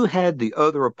 Who had the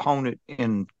other opponent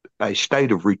in a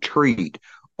state of retreat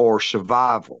or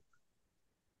survival?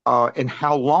 And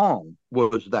how long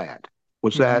was that?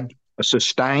 Was that Mhm.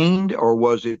 sustained, or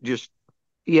was it just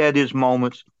he had his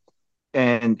moments?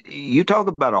 And you talk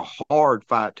about a hard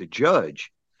fight to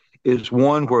judge, is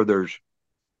one where there's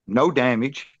no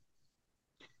damage.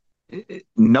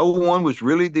 No one was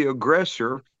really the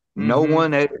aggressor. No Mhm.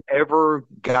 one had ever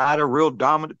got a real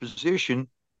dominant position.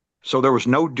 So there was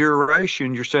no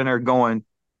duration. You're sitting there going,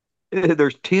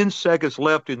 there's 10 seconds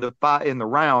left in the fight in the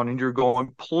round, and you're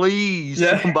going, please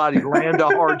Yeah. somebody land a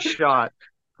hard shot.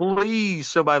 Please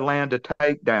somebody land a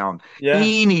takedown. Yeah.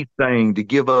 Anything to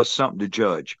give us something to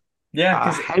judge. Yeah.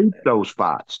 I hate those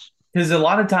fights. Because a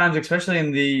lot of times, especially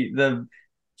in the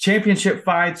championship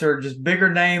fights or just bigger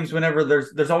names, whenever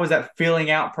there's always that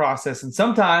feeling out process, and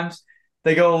sometimes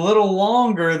they go a little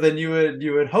longer than you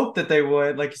would hope that they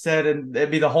would, like you said, and it'd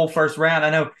be the whole first round.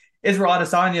 I know Israel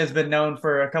Adesanya has been known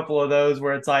for a couple of those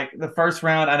where it's like the first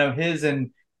round. I know his and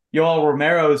Yoel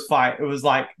Romero's fight. It was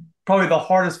like probably the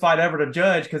hardest fight ever to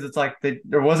judge because it's like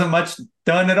there wasn't much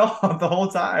done at all the whole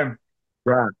time.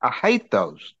 Right. I hate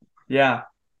those. Yeah.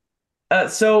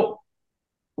 So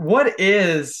what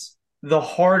is the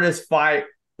hardest fight?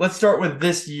 Let's start with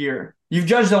this year. You've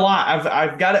judged a lot.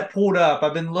 I've got it pulled up.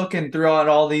 I've been looking throughout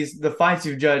all the fights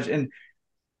you've judged, and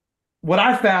what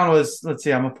I found was, let's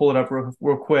see, I'm gonna pull it up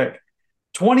real quick.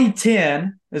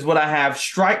 2010 is what I have.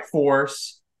 Strike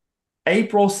Force,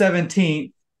 April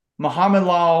 17th. Muhammad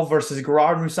Lawal versus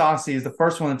Gerard Mousasi is the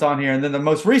first one that's on here, and then the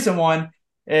most recent one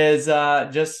is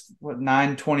just what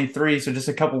 9/23, so just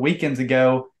a couple weekends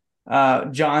ago.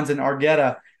 Johns and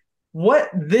Argueta. What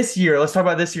this year? Let's talk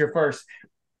about this year first.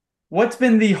 What's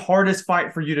been the hardest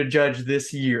fight for you to judge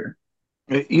this year?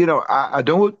 I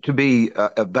don't want to be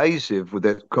evasive with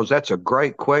it because that's a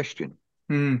great question,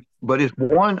 Hmm. but it's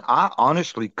one I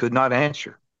honestly could not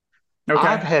answer. I've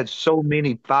Okay. had so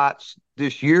many fights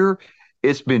this year.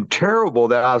 It's been terrible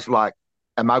that I was like,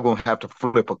 am I going to have to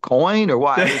flip a coin or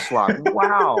what? It's like,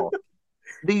 wow,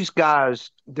 these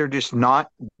guys, they're just not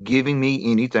giving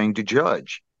me anything to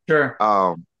judge. Sure.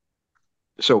 Um,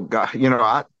 so,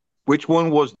 which one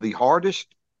was the hardest?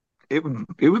 It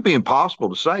would be impossible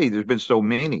to say. There's been so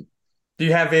many. Do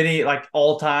you have any like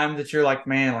all time that you're like,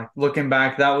 man, like looking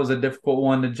back, that was a difficult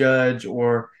one to judge,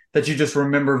 or that you just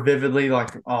remember vividly, like,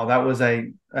 oh, that was a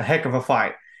heck of a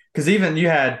fight? Because even you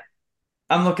had,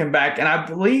 I'm looking back, and I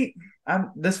believe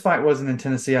this fight wasn't in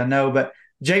Tennessee, I know, but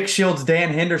Jake Shields,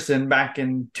 Dan Henderson back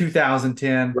in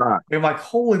 2010. Right. I'm like,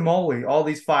 holy moly, all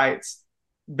these fights.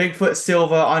 Bigfoot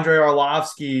Silva, Andre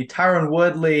Arlovsky, Tyron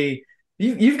Woodley,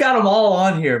 You've got them all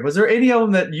on here. Was there any of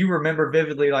them that you remember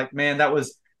vividly? Like, man, that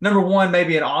was number one,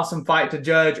 maybe an awesome fight to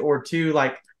judge, or two,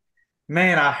 like,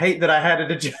 man, I hate that I had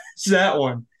to judge that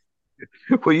one.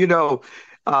 Well,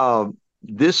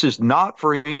 this is not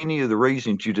for any of the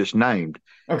reasons you just named,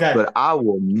 Okay. but I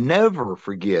will never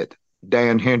forget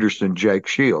Dan Henderson, Jake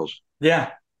Shields,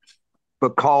 Yeah.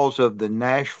 because of the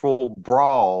Nashville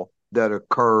brawl that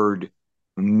occurred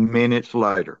minutes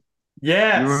later. You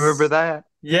remember Yes. that?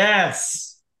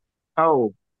 Yes.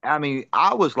 Oh, I mean,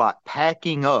 I was like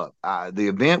packing up. The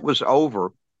event was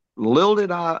over. Little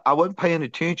did I wasn't paying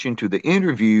attention to the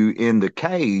interview in the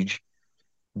cage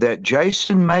that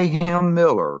Jason Mayhem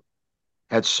Miller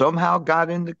had somehow got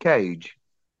in the cage,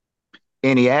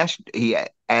 and he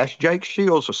asked Jake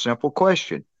Shields a simple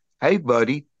question: "Hey,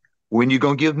 buddy, when you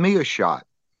gonna give me a shot?"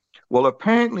 Well,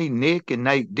 apparently Nick and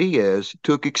Nate Diaz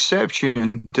took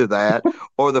exception to that,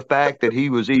 or the fact that he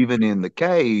was even in the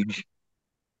cage,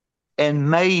 and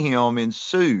mayhem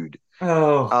ensued.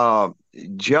 Oh, Uh,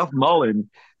 Jeff Mullen,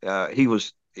 he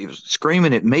was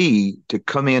screaming at me to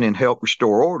come in and help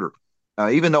restore order,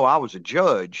 even though I was a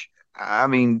judge. I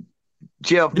mean,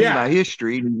 Jeff knew yeah. my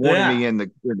history and he wanted me Yeah. in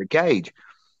the cage.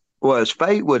 Well, as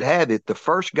fate would have it, the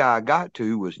first guy I got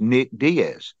to was Nick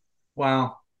Diaz.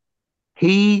 Wow.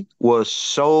 He was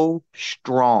so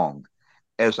strong.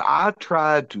 As I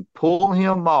tried to pull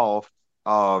him off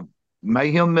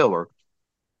Mayhem Miller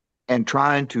and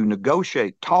trying to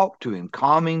negotiate, talk to him,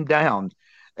 calm him down,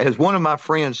 as one of my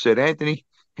friends said, Anthony,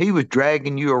 he was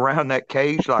dragging you around that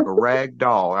cage like a rag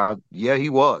doll. Yeah, he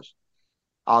was.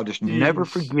 I'll just never Jeez.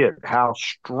 forget how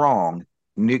strong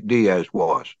Nick Diaz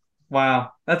was.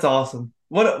 Wow. That's awesome.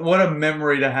 What a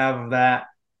memory to have of that.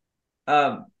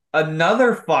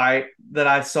 Another fight that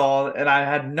I saw, and I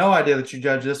had no idea that you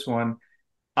judged this one,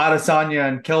 Adesanya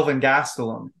and Kelvin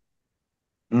Gastelum.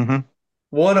 Hmm.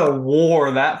 What a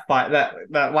war that fight,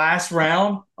 that last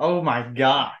round. Oh my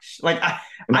gosh. Like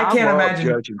And I I can't love imagine.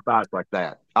 judging fights like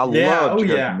that. I Yeah, love oh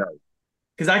judging yeah. those.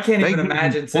 Because I can't They even give you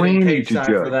imagine sitting plenty cage to side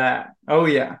for judge. that. Oh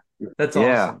yeah. That's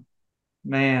Yeah. awesome.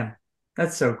 Man,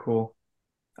 that's so cool.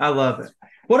 I love it.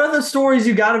 What other stories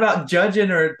you got about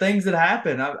judging or things that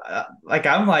happen?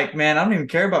 I'm like, man, I don't even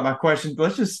care about my questions.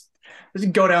 Let's just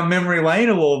go down memory lane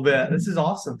a little bit. This is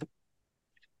awesome.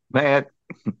 Man,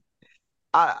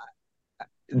 I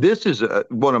this is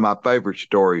one of my favorite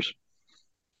stories.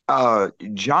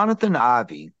 Jonathan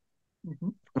Ivey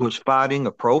Mhm. was fighting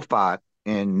a pro fight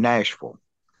in Nashville,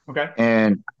 Okay.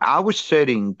 and I was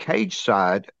sitting cage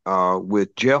side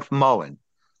with Jeff Mullen,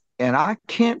 and I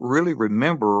can't really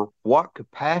remember what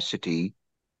capacity.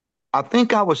 I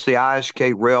think I was the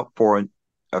ISK rep for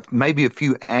maybe a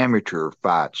few amateur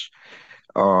fights.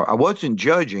 I wasn't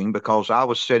judging because I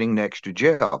was sitting next to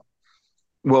Jeff.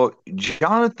 Well,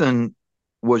 Jonathan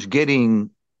was getting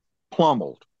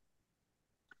pummeled.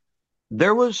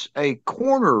 There was a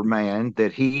corner man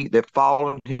that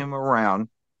followed him around.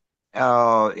 He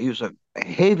was a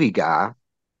heavy guy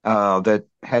that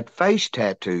had face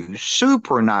tattoos,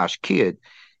 super nice kid.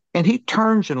 And he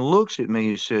turns and looks at me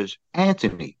and says,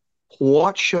 Anthony,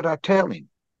 what should I tell him?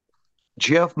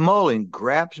 Jeff Mullen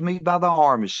grabs me by the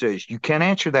arm and says, you can't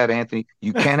answer that, Anthony.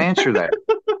 You can't answer that.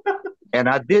 And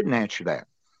I didn't answer that.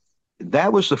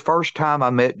 That was the first time I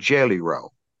met Jelly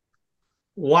Roll.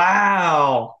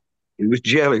 Wow. It was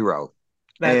Jelly Roll.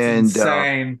 That's And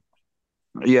insane.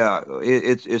 yeah,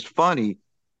 it's funny.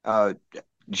 Uh,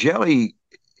 Jelly,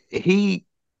 he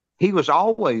he was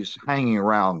always hanging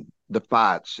around the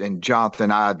fights and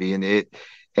Jonathan Ivy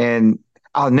and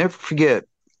I'll never forget.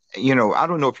 I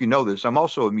don't know if you know this. I'm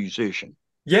also a musician,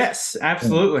 Yes, and,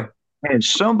 absolutely. and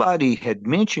somebody had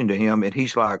mentioned to him, and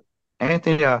he's like,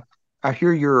 Anthony, I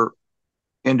hear you're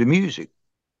into music,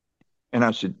 and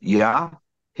I said, yeah.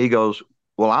 He goes,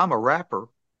 well, I'm a rapper,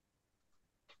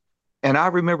 and I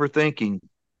remember thinking,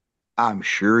 I'm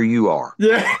sure you are.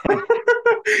 Yeah.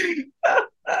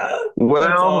 That's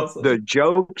Well, awesome. the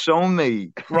joke's on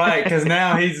me. Right, because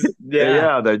now yeah,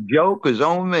 Yeah, the joke is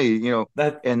on me,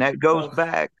 that, and that goes oh,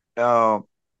 back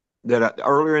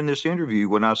earlier in this interview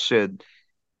when I said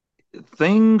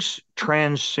things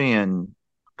transcend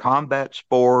combat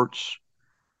sports,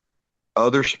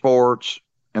 other sports,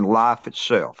 and life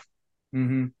itself.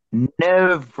 hmm.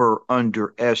 Never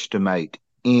underestimate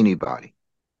anybody,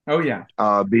 Oh, yeah.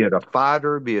 be it a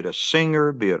fighter, be it a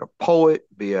singer, be it a poet,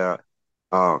 be a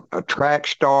track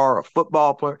star, a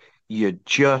football player. You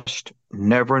just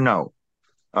never know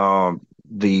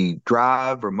the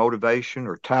drive or motivation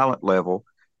or talent level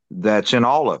that's in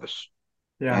all of us.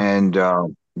 Yeah.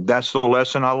 And that's the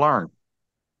lesson I learned.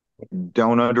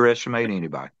 Don't underestimate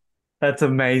anybody. That's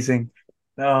amazing.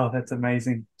 Oh, that's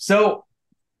amazing. So,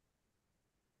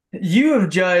 You have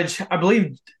judged, I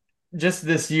believe, just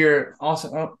this year. Also,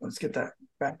 oh, let's get that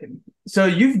back in. So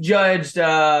you've judged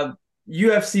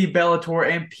UFC, Bellator,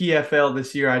 and PFL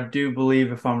this year, I do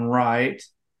believe, if I'm right,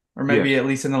 or maybe Yes. at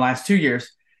least in the last 2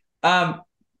 years. Um,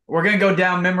 we're gonna go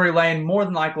down memory lane more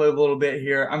than likely a little bit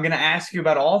here. I'm gonna ask you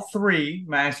about all three.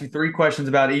 I'm gonna ask you three questions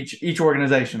about each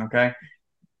organization. Okay.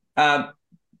 Um,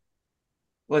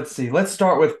 let's see. Let's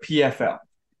start with PFL.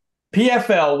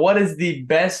 PFL, what is the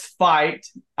best fight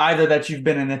either that you've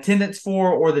been in attendance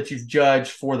for or that you've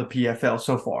judged for the PFL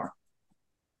so far?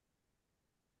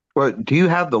 Well, do you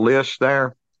have the list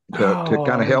there to Oh, kind of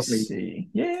let me help me? see.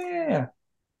 Yeah.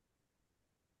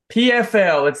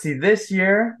 PFL, let's see. This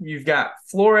year, you've got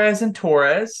Flores and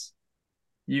Torres.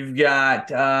 You've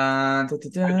got I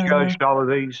judged all of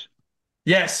these.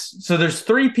 yes. So there's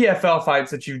three PFL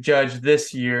fights that you've judged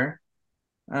this year.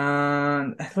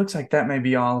 It looks like that may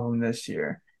be all of them this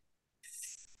year.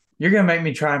 You're gonna make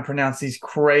me try and pronounce these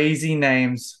crazy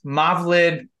names.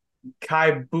 Mavlid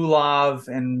Kaibulov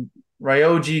and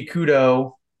Ryoji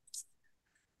Kudo.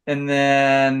 And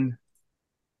then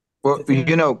Well,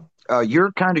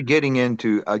 you're kind of getting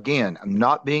into, again, I'm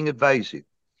not being evasive.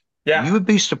 yeah, You would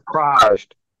be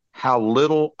surprised how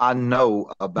little I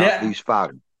know about yeah, these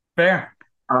fighters. fair.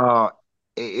 Uh,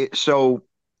 so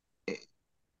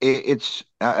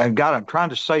I'm trying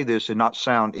to say this and not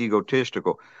sound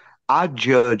egotistical. I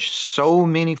judge so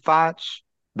many fights,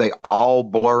 they all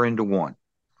blur into one.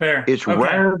 Fair. It's Okay.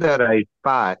 rare that a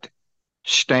fight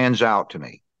stands out to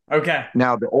me. Okay.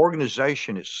 Now, the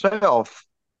organization itself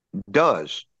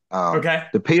does. Okay.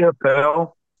 The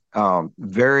PFL,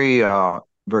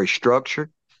 very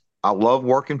structured. I love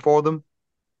working for them.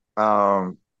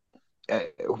 Um,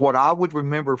 what I would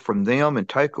remember from them and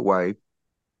take away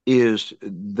is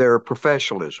their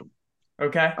professionalism.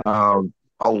 Okay.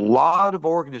 A lot of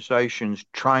organizations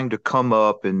trying to come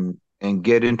up and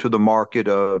get into the market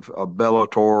of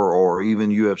Bellator or even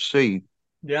UFC,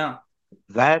 Yeah.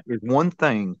 that is one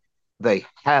thing they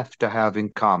have to have in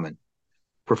common: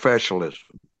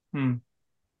 professionalism. Hmm.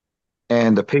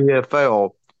 And the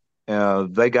PFL,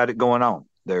 they got it going on.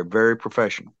 They're very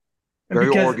professional, very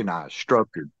Because organized,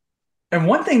 structured. and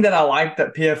one thing that I liked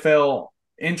that PFL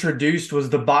introduced was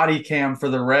the body cam for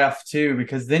the ref too,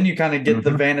 because then you kind of get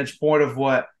the Hmm. vantage point of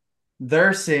what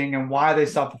they're seeing and why they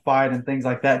stopped the fight and things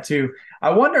like that too. I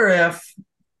wonder if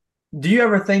do you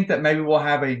ever think that maybe we'll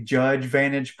have a judge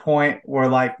vantage point where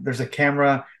like there's a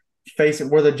camera facing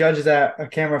where the judge is at a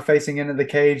camera facing into the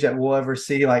cage that we'll ever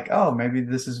see like, oh, maybe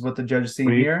this is what the judge is seeing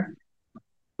You here?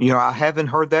 I haven't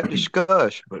heard that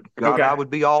discussed, but God, Okay. I would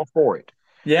be all for it.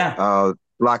 Yeah.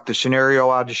 Like the scenario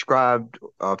I described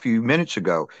a few minutes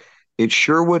ago, it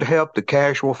sure would help the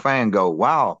casual fan go,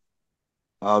 "Wow,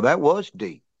 that was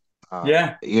deep." Uh,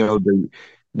 Yeah. you know,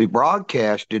 the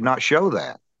broadcast did not show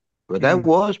that, but Hmm.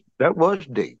 that was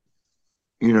deep.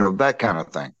 That kind of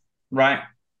thing. Right.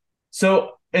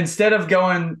 So instead of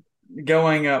going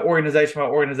organization by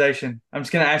organization, I'm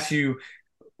just going to ask you,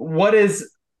 what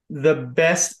is the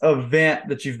best event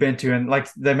that you've been to? And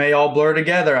like they may all blur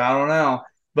together. I don't know,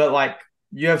 but like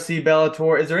UFC,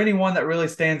 Bellator, is there anyone that really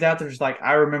stands out? There's like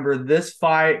I remember this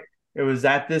fight. It was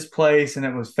at this place and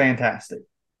it was fantastic.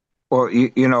 Well,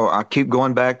 I keep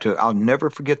going back to I'll never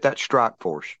forget that Strike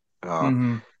Force. Uh,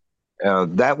 Hmm.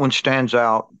 that one stands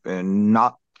out, and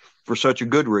not for such a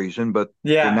good reason, but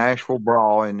the Yeah, Nashville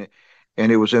Brawl, and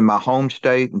it was in my home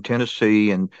state in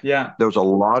Tennessee, and yeah. there was a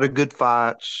lot of good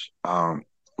fights, a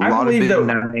I lot of believe big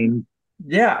that. names.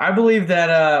 Yeah, I believe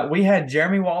that we had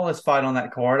Jeremy Wallace fight on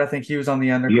that card. I think he was on the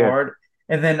Yeah, undercard,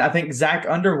 and then I think Zach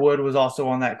Underwood was also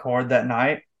on that card that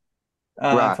night,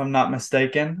 right. if I'm not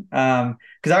mistaken.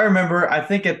 Because I remember, I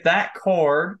think at that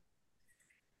card,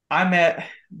 I met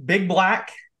Big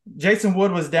Black. Jason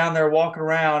Wood was down there walking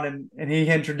around, and he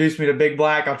introduced me to Big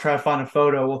Black. I'll try to find a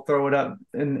photo. We'll throw it up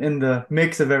in the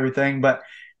mix of everything. But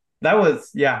that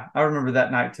was, yeah, I remember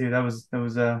that night too. That was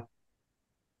a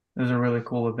really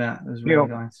cool event. It was You really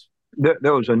know, nice.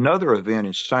 there was another event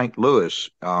in St. Louis.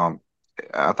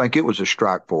 I think it was a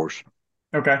Strike Force,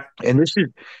 Okay. and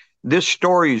this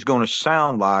story is going to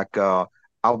sound like I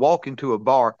walk into a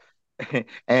bar,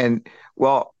 and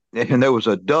and there was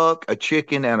a duck, a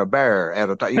chicken, and a bear at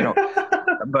a time.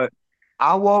 But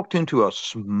I walked into a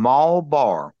small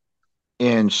bar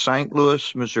in St.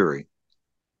 Louis, Missouri,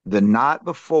 the night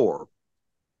before,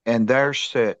 and there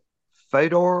sat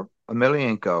Fedor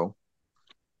Emelianenko,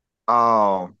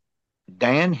 uh,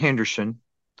 Dan Henderson,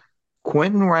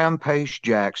 Quentin Rampage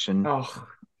Jackson, Oh,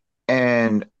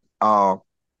 and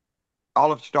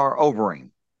Olive Star Overeem,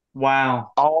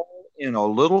 wow. all in a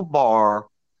little bar.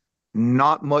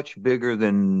 not much bigger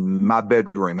than my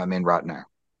bedroom I'm in right now.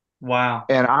 Wow.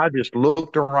 And I just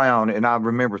looked around and I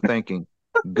remember thinking,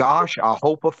 gosh, I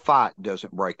hope a fight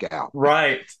doesn't break out.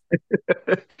 Right.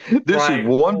 This is Right.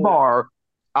 one bar.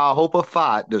 I hope a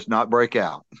fight does not break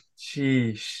out.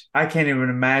 Sheesh. I can't even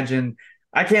imagine.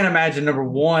 I can't imagine number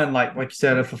one, like you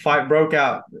said, if a fight broke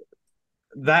out,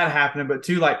 that happening, but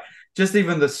two, like just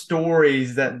even the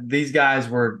stories that these guys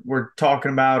were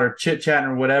talking about or chit chatting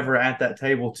or whatever at that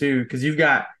table too. Because you've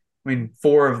got, I mean,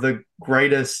 four of the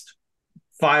greatest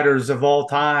fighters of all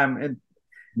time and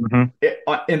Mhm.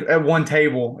 at one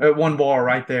table, at one bar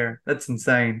right there. That's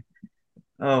insane.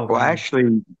 Oh Well, man.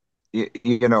 actually,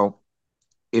 you know,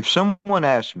 if someone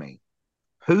asks me,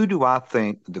 who do I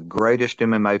think the greatest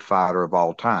MMA fighter of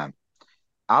all time?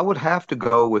 I would have to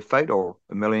go with Fedor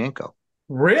Emelianenko.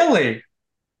 Really?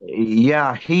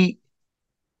 Yeah,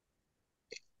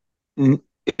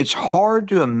 it's hard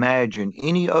to imagine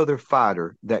any other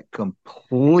fighter that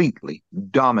completely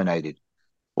dominated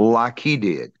like he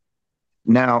did.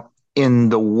 Now, in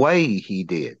the way he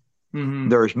did, Hmm.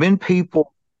 there's been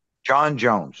people, John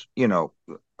Jones,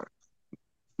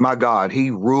 my God,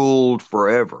 he ruled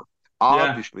forever. Yeah.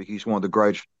 Obviously, he's one of the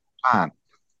greatest of all time.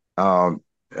 Um,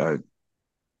 uh,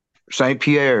 St.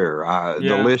 Pierre, the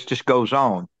Yeah. list just goes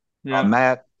on. Yeah.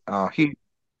 Matt, he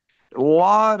a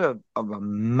lot of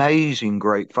amazing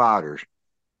great fighters,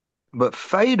 but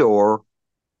Fedor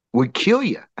would kill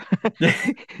you.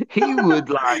 He would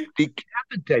like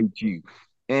decapitate you.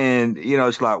 And,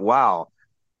 it's like, wow,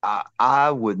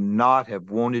 I would not have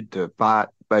wanted to fight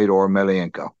Fedor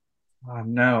Emelianenko. Oh,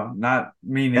 no, not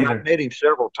me And I've neither. met him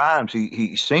several times.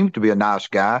 He seems to be a nice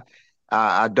guy.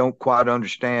 I don't quite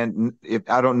understand if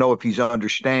I don't know if he's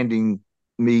understanding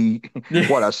me Yeah.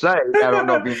 what I say. I don't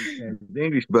know if he understands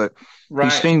English, but he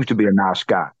Right. seems to be a nice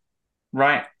guy.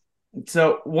 Right.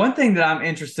 So one thing that I'm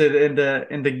interested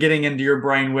into getting into your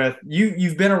brain with,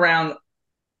 you've been around,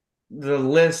 the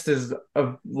list is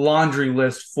a laundry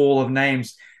list full of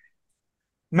names.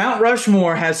 Mount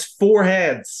Rushmore has four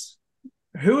heads.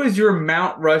 Who is your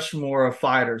Mount Rushmore of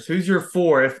fighters? Who's your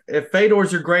four? If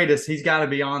Fedor's your greatest, he's got to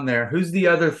be on there. Who's the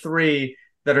other three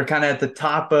that are kind of at the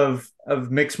top of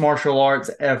mixed martial arts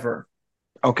ever?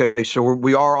 Okay, so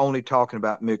we are only talking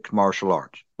about mixed martial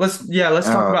arts. Let's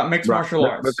talk Uh, about mixed right. martial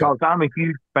arts. Because I'm a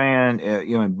huge fan,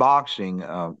 in boxing.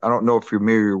 I don't know if you're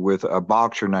familiar with a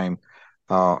boxer named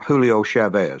Julio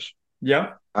Chavez.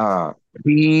 Yep. Uh,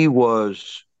 he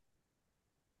was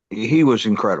he was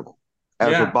incredible as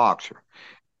a Yeah. boxer.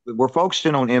 We're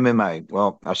focusing on MMA.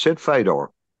 Well, I said Fedor,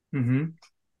 Mm-hmm.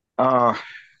 uh,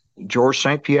 George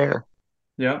St. Pierre.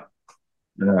 Yep.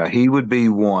 He would be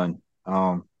one.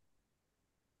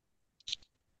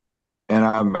 And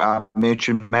I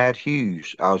mentioned Matt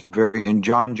Hughes. I was very in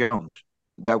John Jones.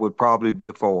 That would probably be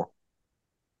four.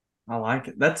 I like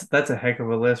it. That's a heck of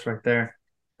a list right there.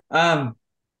 Um,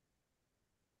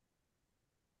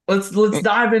 let's And,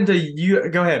 dive into you.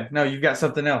 Go ahead. No, you've got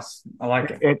something else. I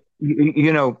like it.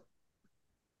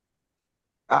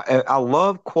 I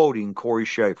love quoting Corey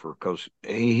Schaefer because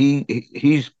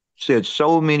he's said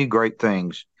so many great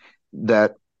things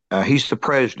that he's the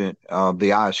president of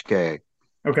the ISK.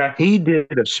 Okay. He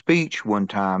did a speech one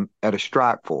time at a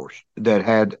strike force that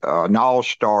had an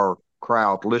all-star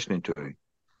crowd listening to him.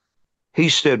 He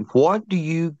said, "What do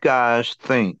you guys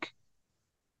think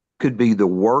could be the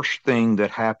worst thing that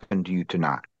happened to you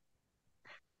tonight?"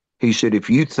 He said, "If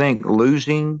you think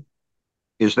losing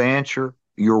is the answer,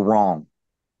 you're wrong.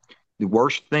 The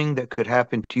worst thing that could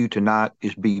happen to you tonight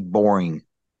is be boring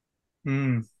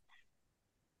Mm,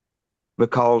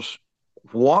 because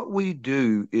what we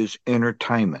do is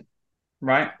entertainment.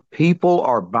 right. People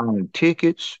are buying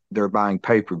tickets, they're buying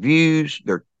pay-per-views,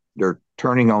 they're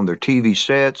turning on their TV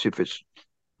sets if it's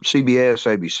CBS,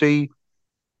 ABC.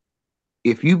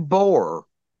 If you bore,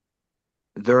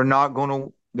 they're not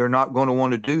going to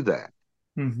want to do that.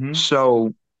 Mm-hmm.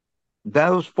 So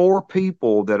those four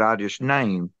people that I just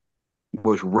named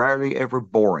was rarely ever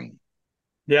boring.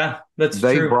 Yeah, that's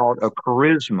They true. brought a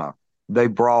charisma, they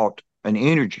brought an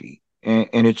energy, and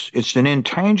it's an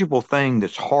intangible thing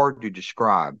that's hard to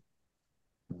describe.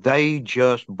 They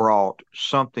just brought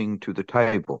something to the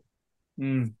table.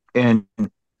 Mm, And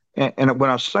when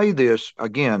I say this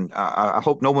again, I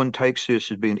hope no one takes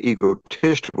this as being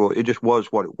egotistical. It just was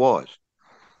what it was.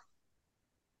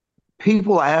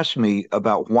 People ask me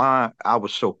about why I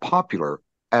was so popular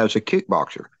as a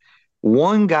kickboxer.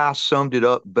 One guy summed it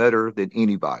up better than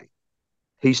anybody.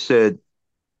 He said,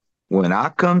 "When I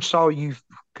come saw you,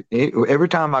 every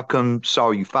time I come saw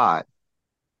you fight,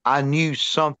 I knew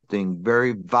something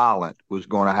very violent was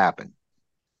going to happen."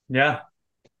 yeah.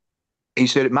 He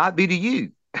said it might be to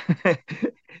you,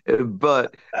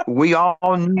 but we all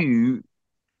knew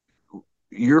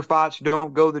your fights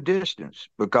don't go the distance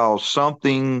because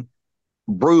something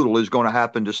brutal is going to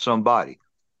happen to somebody,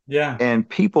 Yeah. and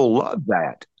people love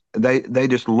that. They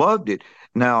just loved it.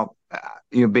 Now,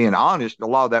 being honest, a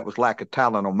lot of that was lack of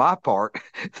talent on my part.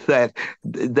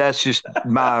 That's just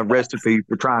my recipe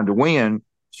for trying to win.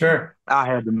 Sure. I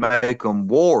had to make them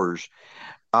wars,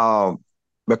 uh,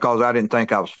 because I didn't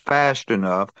think I was fast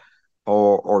enough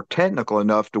or technical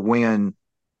enough to win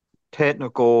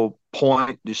technical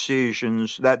point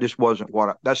decisions. That's just wasn't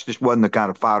the kind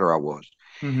of fighter I was.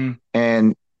 Mm-hmm.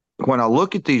 And when I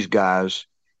look at these guys,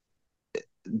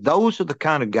 those are the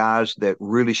kind of guys that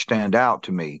really stand out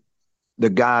to me. The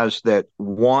guys that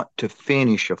want to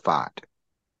finish a fight.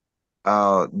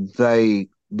 Uh,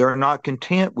 they're not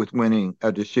content with winning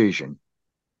a decision.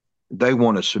 They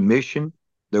want a submission.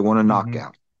 They want a Mm-hmm.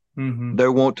 knockout. Mm-hmm. They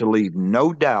want to leave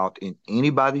no doubt in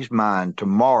anybody's mind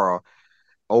tomorrow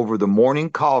over the morning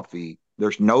coffee.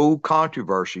 There's no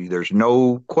controversy. There's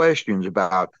no questions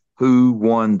about who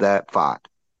won that fight.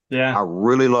 I Yeah.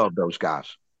 really love those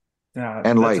guys Yeah.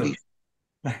 and ladies.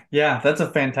 Yeah, that's a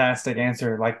fantastic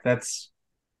answer. Like that's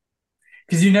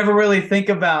because you never really think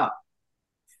about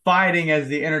fighting as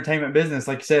the entertainment business,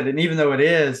 like you said. And even though it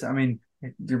is, I mean,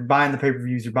 you're buying the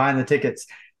pay-per-views, you're buying the tickets.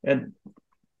 And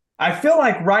I feel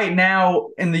like right now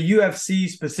in the UFC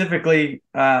specifically,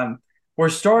 we're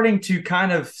starting to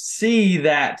kind of see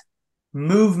that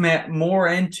movement more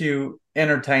into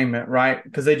entertainment, right?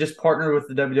 Because they just partnered with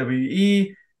the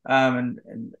WWE, and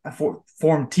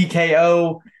formed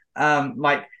TKO.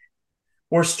 Like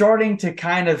we're starting to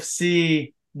kind of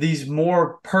see these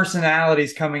more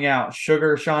personalities coming out.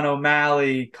 Sugar Sean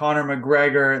O'Malley, Conor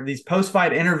McGregor. These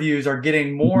post-fight interviews are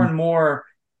getting more and more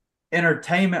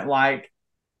entertainment like.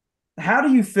 How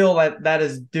do you feel that that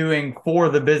is doing for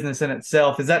the business in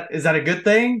itself? Is that a good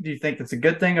thing? Do you think it's a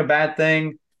good thing, a bad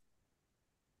thing?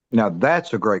 Now,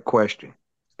 that's a great question.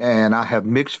 And I have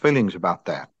mixed feelings about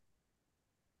that.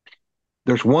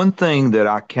 There's one thing that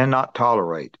I cannot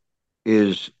tolerate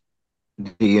is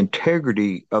the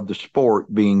integrity of the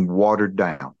sport being watered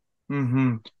down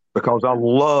Mm-hmm. because I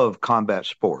love combat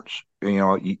sports.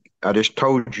 I just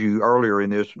told you earlier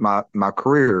in my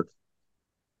career,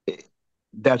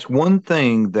 that's one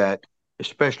thing that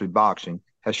especially boxing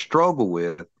has struggled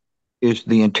with is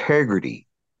the integrity.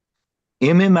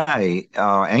 MMA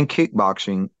and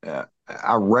kickboxing,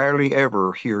 I rarely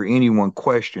ever hear anyone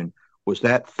question, was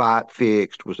that fight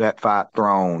fixed? Was that fight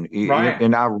thrown? Right.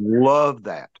 And I love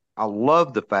that. I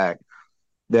love the fact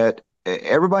that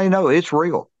everybody knows it's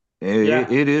real. Yeah.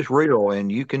 It is real,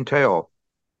 and you can tell.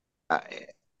 I,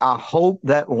 I hope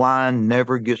that line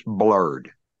never gets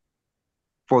blurred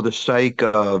for the sake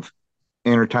of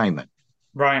entertainment.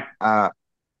 Right. Uh,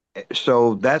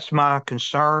 so that's my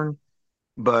concern.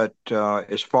 But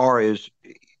as far as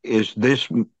is this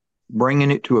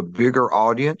bringing it to a bigger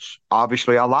audience,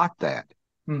 obviously I like that.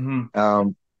 Mm-hmm.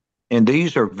 Um, and the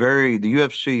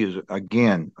UFC is,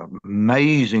 again, an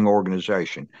amazing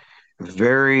organization,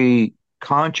 very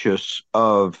conscious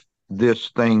of this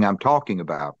thing I'm talking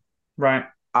about. Right.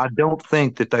 I don't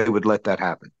think that they would let that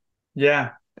happen.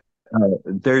 Yeah.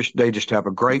 They just have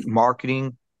a great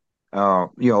marketing. Like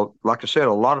I said,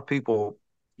 a lot of people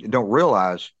don't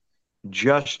realize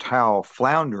just how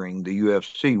floundering the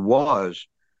UFC was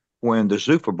when the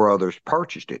Zuffa brothers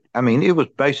purchased it. I mean, it was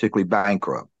basically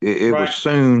bankrupt. It was Right.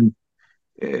 soon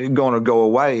going to go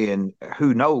away, and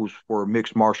who knows for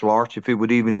mixed martial arts if it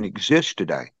would even exist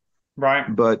today. Right.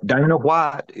 But Dana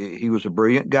White, he was a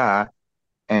brilliant guy,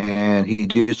 and he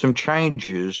did some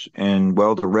changes, and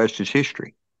well, the rest is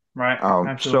history. Right. So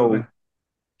Absolutely.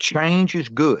 change is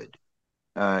good.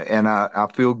 And I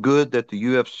feel good that the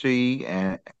UFC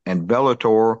and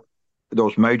Bellator,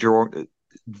 those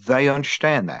they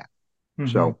understand that. Mm-hmm.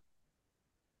 So,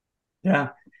 Yeah.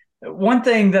 One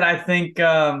thing that I think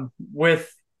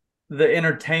with the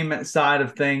entertainment side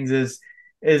of things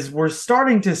is we're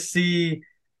starting to see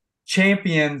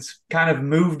champions kind of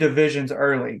move divisions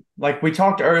early. Like we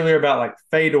talked earlier about like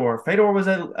Fedor. Fedor was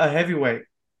a heavyweight.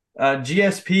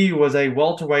 GSP was a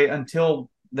welterweight until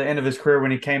the end of his career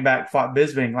when he came back, fought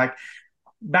Bisping. Like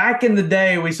back in the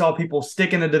day, we saw people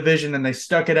stick in a division and they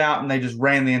stuck it out and they just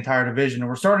ran the entire division. And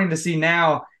we're starting to see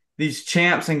now these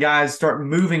champs and guys start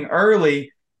moving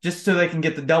early just so they can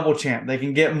get the double champ. They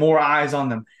can get more eyes on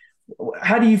them.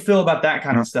 How do you feel about that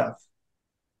kind of stuff?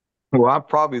 well, I'm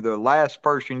probably the last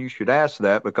person you should ask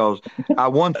that because I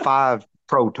won 5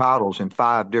 pro titles in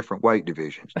 5 different weight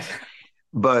divisions.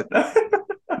 But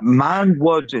Mine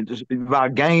wasn't my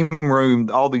game room.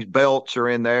 All these belts are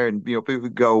in there, and people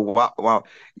go, "Wow, wow,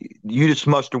 you just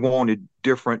must have wanted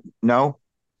different." No,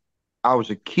 I was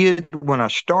a kid when I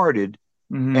started,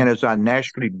 and Hmm. as I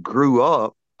naturally grew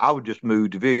up, I would just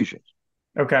move divisions.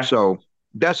 Okay. So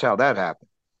that's how that happened.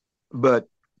 But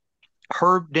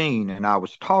Herb Dean and I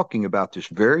was talking about this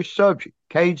very subject,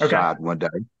 cage Okay. side, one day,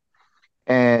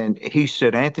 and he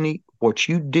said, "Anthony, what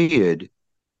you did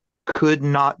could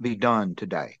not be done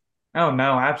today." Oh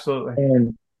no, absolutely.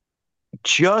 And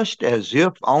just as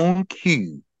if on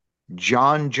cue,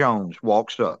 John Jones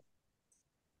walks up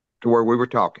to where we were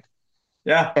talking.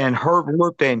 Yeah. And Herb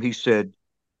looked at him. He said,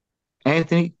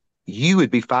 "Anthony, you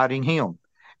would be fighting him."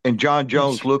 And John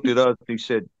Jones looked at us. He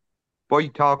said, "What are you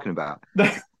talking about?"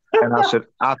 And I said,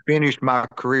 "I finished my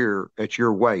career at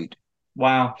your weight."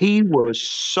 Wow. He was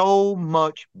so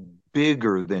much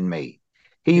bigger than me.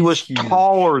 He He's was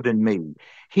taller huge. than me.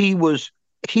 He was,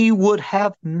 he would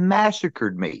have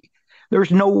massacred me.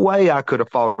 There's no way I could have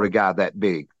fought a guy that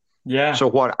big. Yeah. So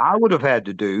what I would have had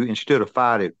to do instead of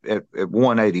fight at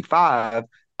 185,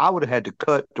 I would have had to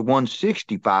cut to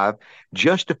 165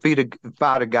 just to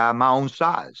fight a guy my own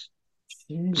size.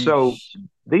 So Sheesh.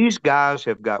 these guys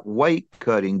have got weight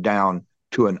cutting down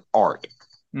to an art.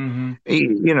 Hmm.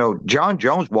 John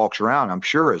Jones walks around, I'm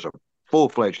sure, as a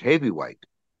full-fledged heavyweight,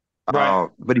 Right.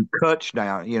 but he cuts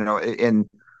down, and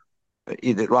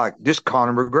like this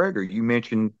Conor McGregor, you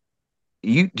mentioned,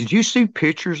 did you see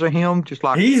pictures of him just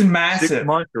like He's six massive.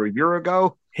 months or a year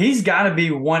ago? He's got to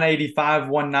be 185,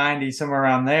 190, somewhere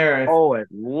around there, if Oh, at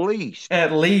least.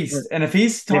 at least. And if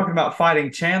he's And talking about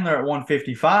fighting Chandler at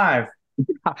 155,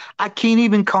 I can't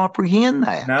even comprehend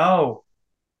that. no,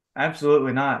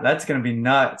 absolutely not. That's going to be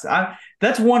nuts.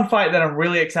 That's one fight that I'm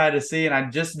really excited to see, and I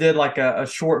just did like a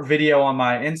short video on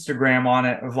my Instagram on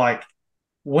it of like,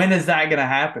 when is that going to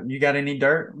happen? You got any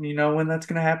dirt? You know when that's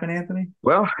going to happen, Anthony?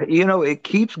 Well, it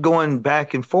keeps going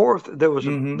back and forth. Hmm. There was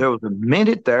a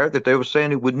minute there that they were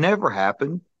saying it would never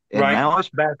happen, and Right. now it's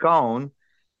back on.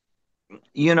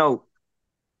 You know,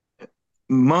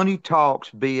 money talks,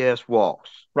 BS walks.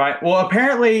 Right. Well,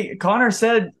 apparently Connor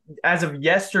said as of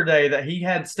yesterday that he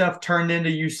had stuff turned into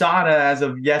USADA as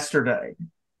of yesterday.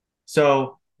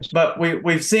 So, but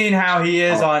we've seen how he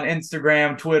is Uh, on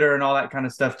Instagram, Twitter, and all that kind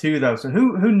of stuff too, though. So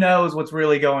who knows what's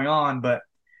really going on? But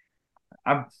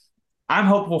I'm I'm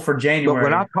hopeful for but January.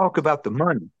 when I talk about the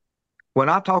money,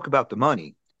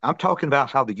 I'm talking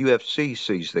about how the UFC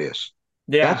sees this.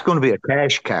 That's Yeah. going to be a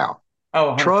cash cow.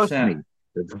 Oh, Trust 100%. me,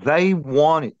 they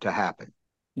want it to happen.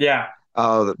 Yeah.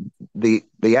 Uh, the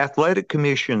athletic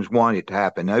commissions want it to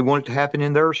happen. They want it to happen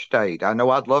in their state. I know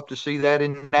I'd love to see that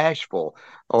in Nashville,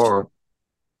 or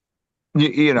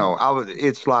I would.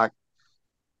 It's like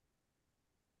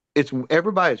it's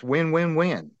everybody's win win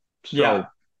win. Yeah. So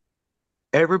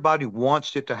everybody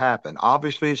wants it to happen.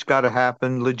 Obviously, it's got to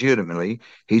happen legitimately.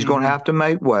 He's going to Hmm. have to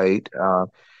make weight.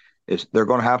 They're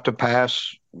going to have to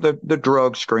pass the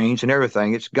drug screens and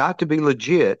everything. It's got to be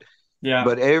legit, Yeah.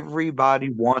 but everybody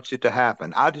wants it to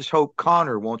happen. I just hope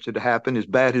Connor wants it to happen as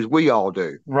bad as we all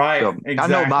do. Right. So I know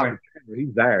Exactly. Michael Chandler,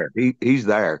 he's there. He's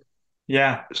there.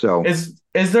 Yeah. So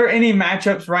Is there any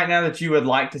matchups right now that you would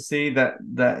like to see that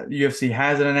UFC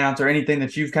hasn't announced, or anything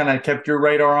that you've kind of kept your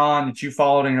radar on that you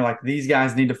followed and you're like, these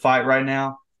guys need to fight right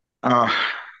now? uh,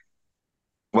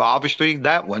 well, obviously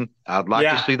that one. I'd like to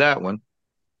Yeah. see that one.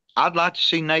 I'd like to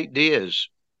see Nate Diaz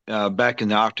back in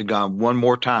the octagon one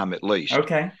more time at least.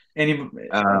 Okay. Any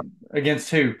Uh, against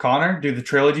who? Connor? Do the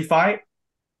trilogy fight?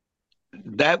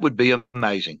 that would be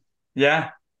amazing. Yeah.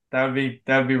 That would be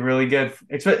really good.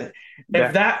 If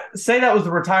That that say that was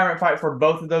the retirement fight for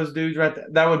both of those dudes, right?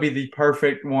 That would be the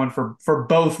perfect one for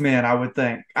both men, I would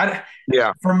think.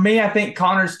 yeah, For me, I think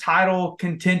Connor's title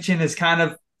contention is kind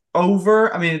of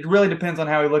over. I mean, it really depends on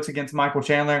how he looks against Michael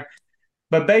Chandler.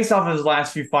 But based off of his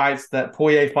last few fights, that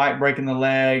Poirier fight breaking the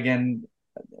leg, and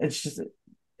it's just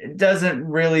it doesn't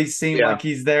really seem yeah, like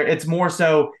he's there. It's more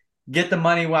so get the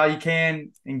money while you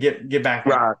can and get back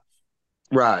out.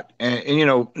 right, right.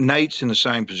 And Nate's in the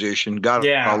same position. God, I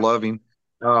Yeah. love him.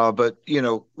 But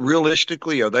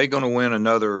realistically, are they going to win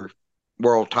another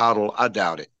world title? I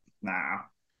doubt it. Nah,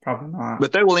 probably not.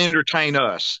 But they will entertain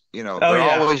us. Oh They're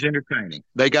yeah, always entertaining.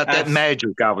 They got that absolutely,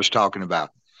 magic I was talking about.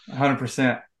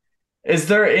 100%. Is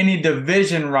there any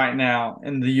division right now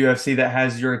in the UFC that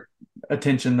has your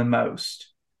attention the most?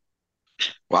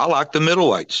 Well, I like the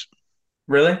middleweights.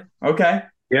 Really? Okay.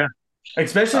 Yeah.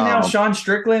 Especially now, Um, Sean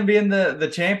Strickland being the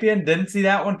champion. Didn't see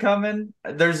that one coming.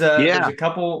 There's a yeah.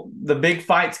 couple the big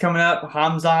fights coming up.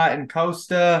 Hamza and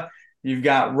Costa. You've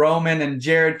got Roman and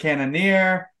Jared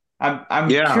Cannonier. I'm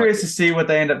Yeah, curious to see what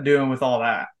they end up doing with all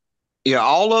that. yeah,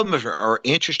 all of them are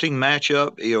interesting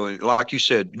matchup. Like you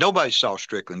said, nobody saw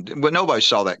Strickland, but nobody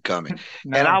saw that coming,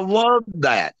 and I No. love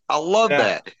that. I love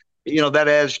Yeah. that. That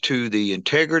adds to the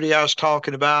integrity I was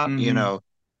talking about. Hmm.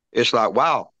 It's like,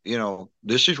 wow,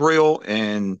 this is real,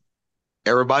 and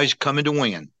everybody's coming to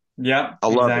win. Yep, I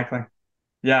love it. exactly.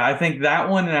 Yeah, I think that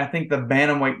one, and I think the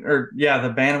bantamweight, or yeah, the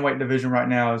bantamweight division right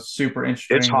now is super It's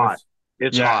interesting. With hot.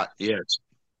 It's yeah, hot. Yes,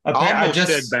 I almost said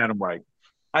just bantamweight.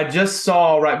 I just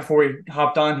saw right before we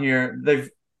hopped on here, they've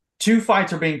two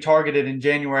fights are being targeted in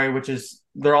January, which is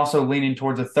they're also leaning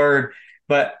towards a third.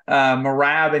 But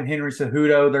Marab and Henry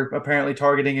Cejudo, they're apparently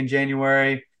targeting in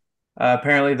January.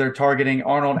 Apparently, they're targeting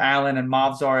Arnold Allen and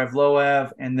Mavzar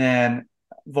Evloev, and then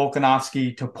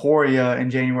Volkanovski Topuria in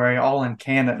January, all in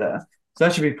Canada. So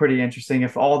that should be pretty interesting.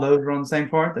 If all those were on the same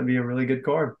card, that'd be a really good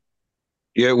card.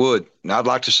 Yeah, it would. I'd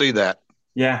like to see that.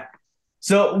 Yeah.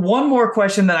 So one more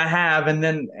question that I have, and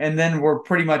then we're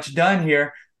pretty much done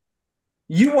here.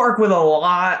 You work with a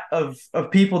lot of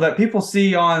people that people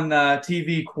see on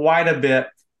TV quite a bit.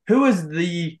 Who is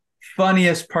the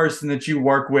funniest person that you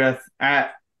work with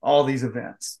at all these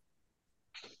events?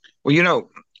 Well,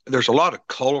 there's a lot of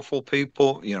colorful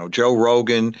people. Joe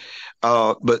Rogan,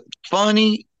 but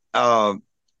funny.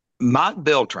 Mike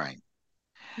Beltran.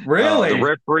 The Really?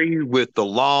 referee with the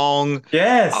long, oh,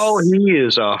 Yes. he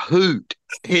is a hoot.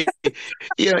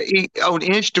 On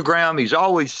Instagram, he's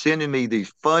always sending me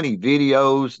these funny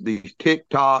videos, these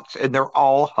TikToks, and they're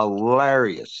all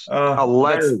hilarious. That's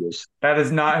Hilarious. that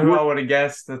is not who We're, I would have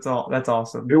guessed. That's all. That's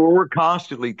awesome. we're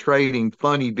constantly trading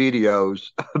funny videos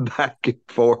back and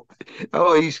forth.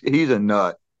 Oh, he's a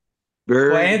nut. Well,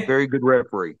 Very, and very good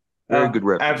referee. Very good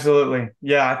referee. absolutely.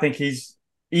 Yeah, I think he's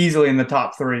easily in the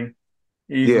top three.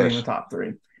 Easily in the Yes. top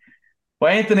three.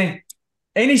 Well, Anthony,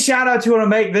 any shout outs you want to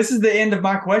make? This is the end of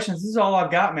my questions. This is all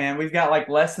I've got, man. We've got like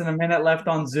less than a minute left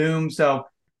on Zoom. So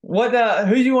what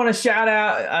who do you want to shout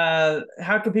out?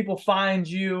 How can people find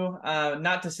you?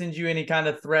 Not to send you any kind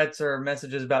of threats or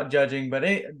messages about judging, but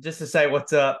just to say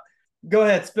what's up. Go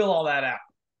ahead, spill all that out.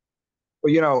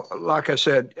 Well, like I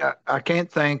said, I can't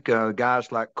thank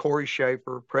guys like Corey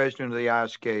Schaefer, president of the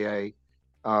ISKA,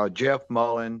 Jeff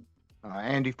Mullen,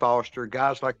 Andy Foster,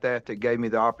 guys like that gave me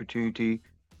the opportunity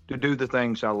to do the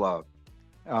things I love.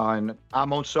 And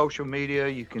I'm on social media.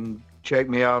 You can check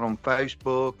me out on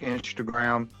Facebook,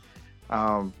 Instagram,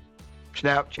 um,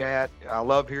 Snapchat. I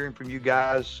love hearing from you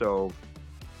guys. So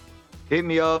hit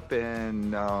me up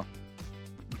and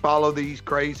follow these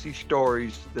crazy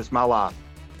stories. That's my life.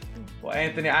 Well,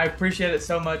 Anthony, I appreciate it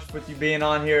so much with you being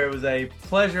on here. It was a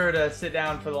pleasure to sit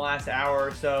down for the last hour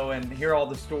or so and hear all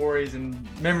the stories and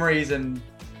memories and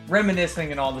reminiscing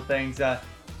and all the things.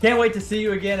 Can't wait to see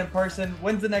you again in person.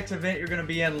 When's the next event you're going to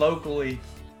be in locally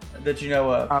that you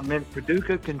know of? I'm in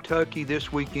Paducah, Kentucky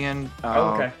this weekend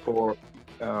Okay. for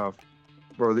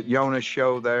the Jonas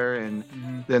show there, and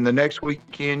then the next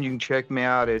weekend you can check me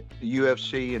out at the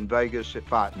UFC in Vegas at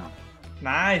Fight Night.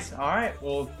 Nice. All right.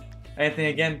 Well, Anthony,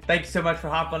 again, thank you so much for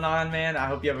hopping on, man. I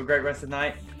hope you have a great rest of the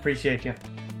night. Appreciate you.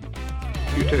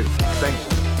 You too.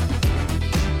 Thanks.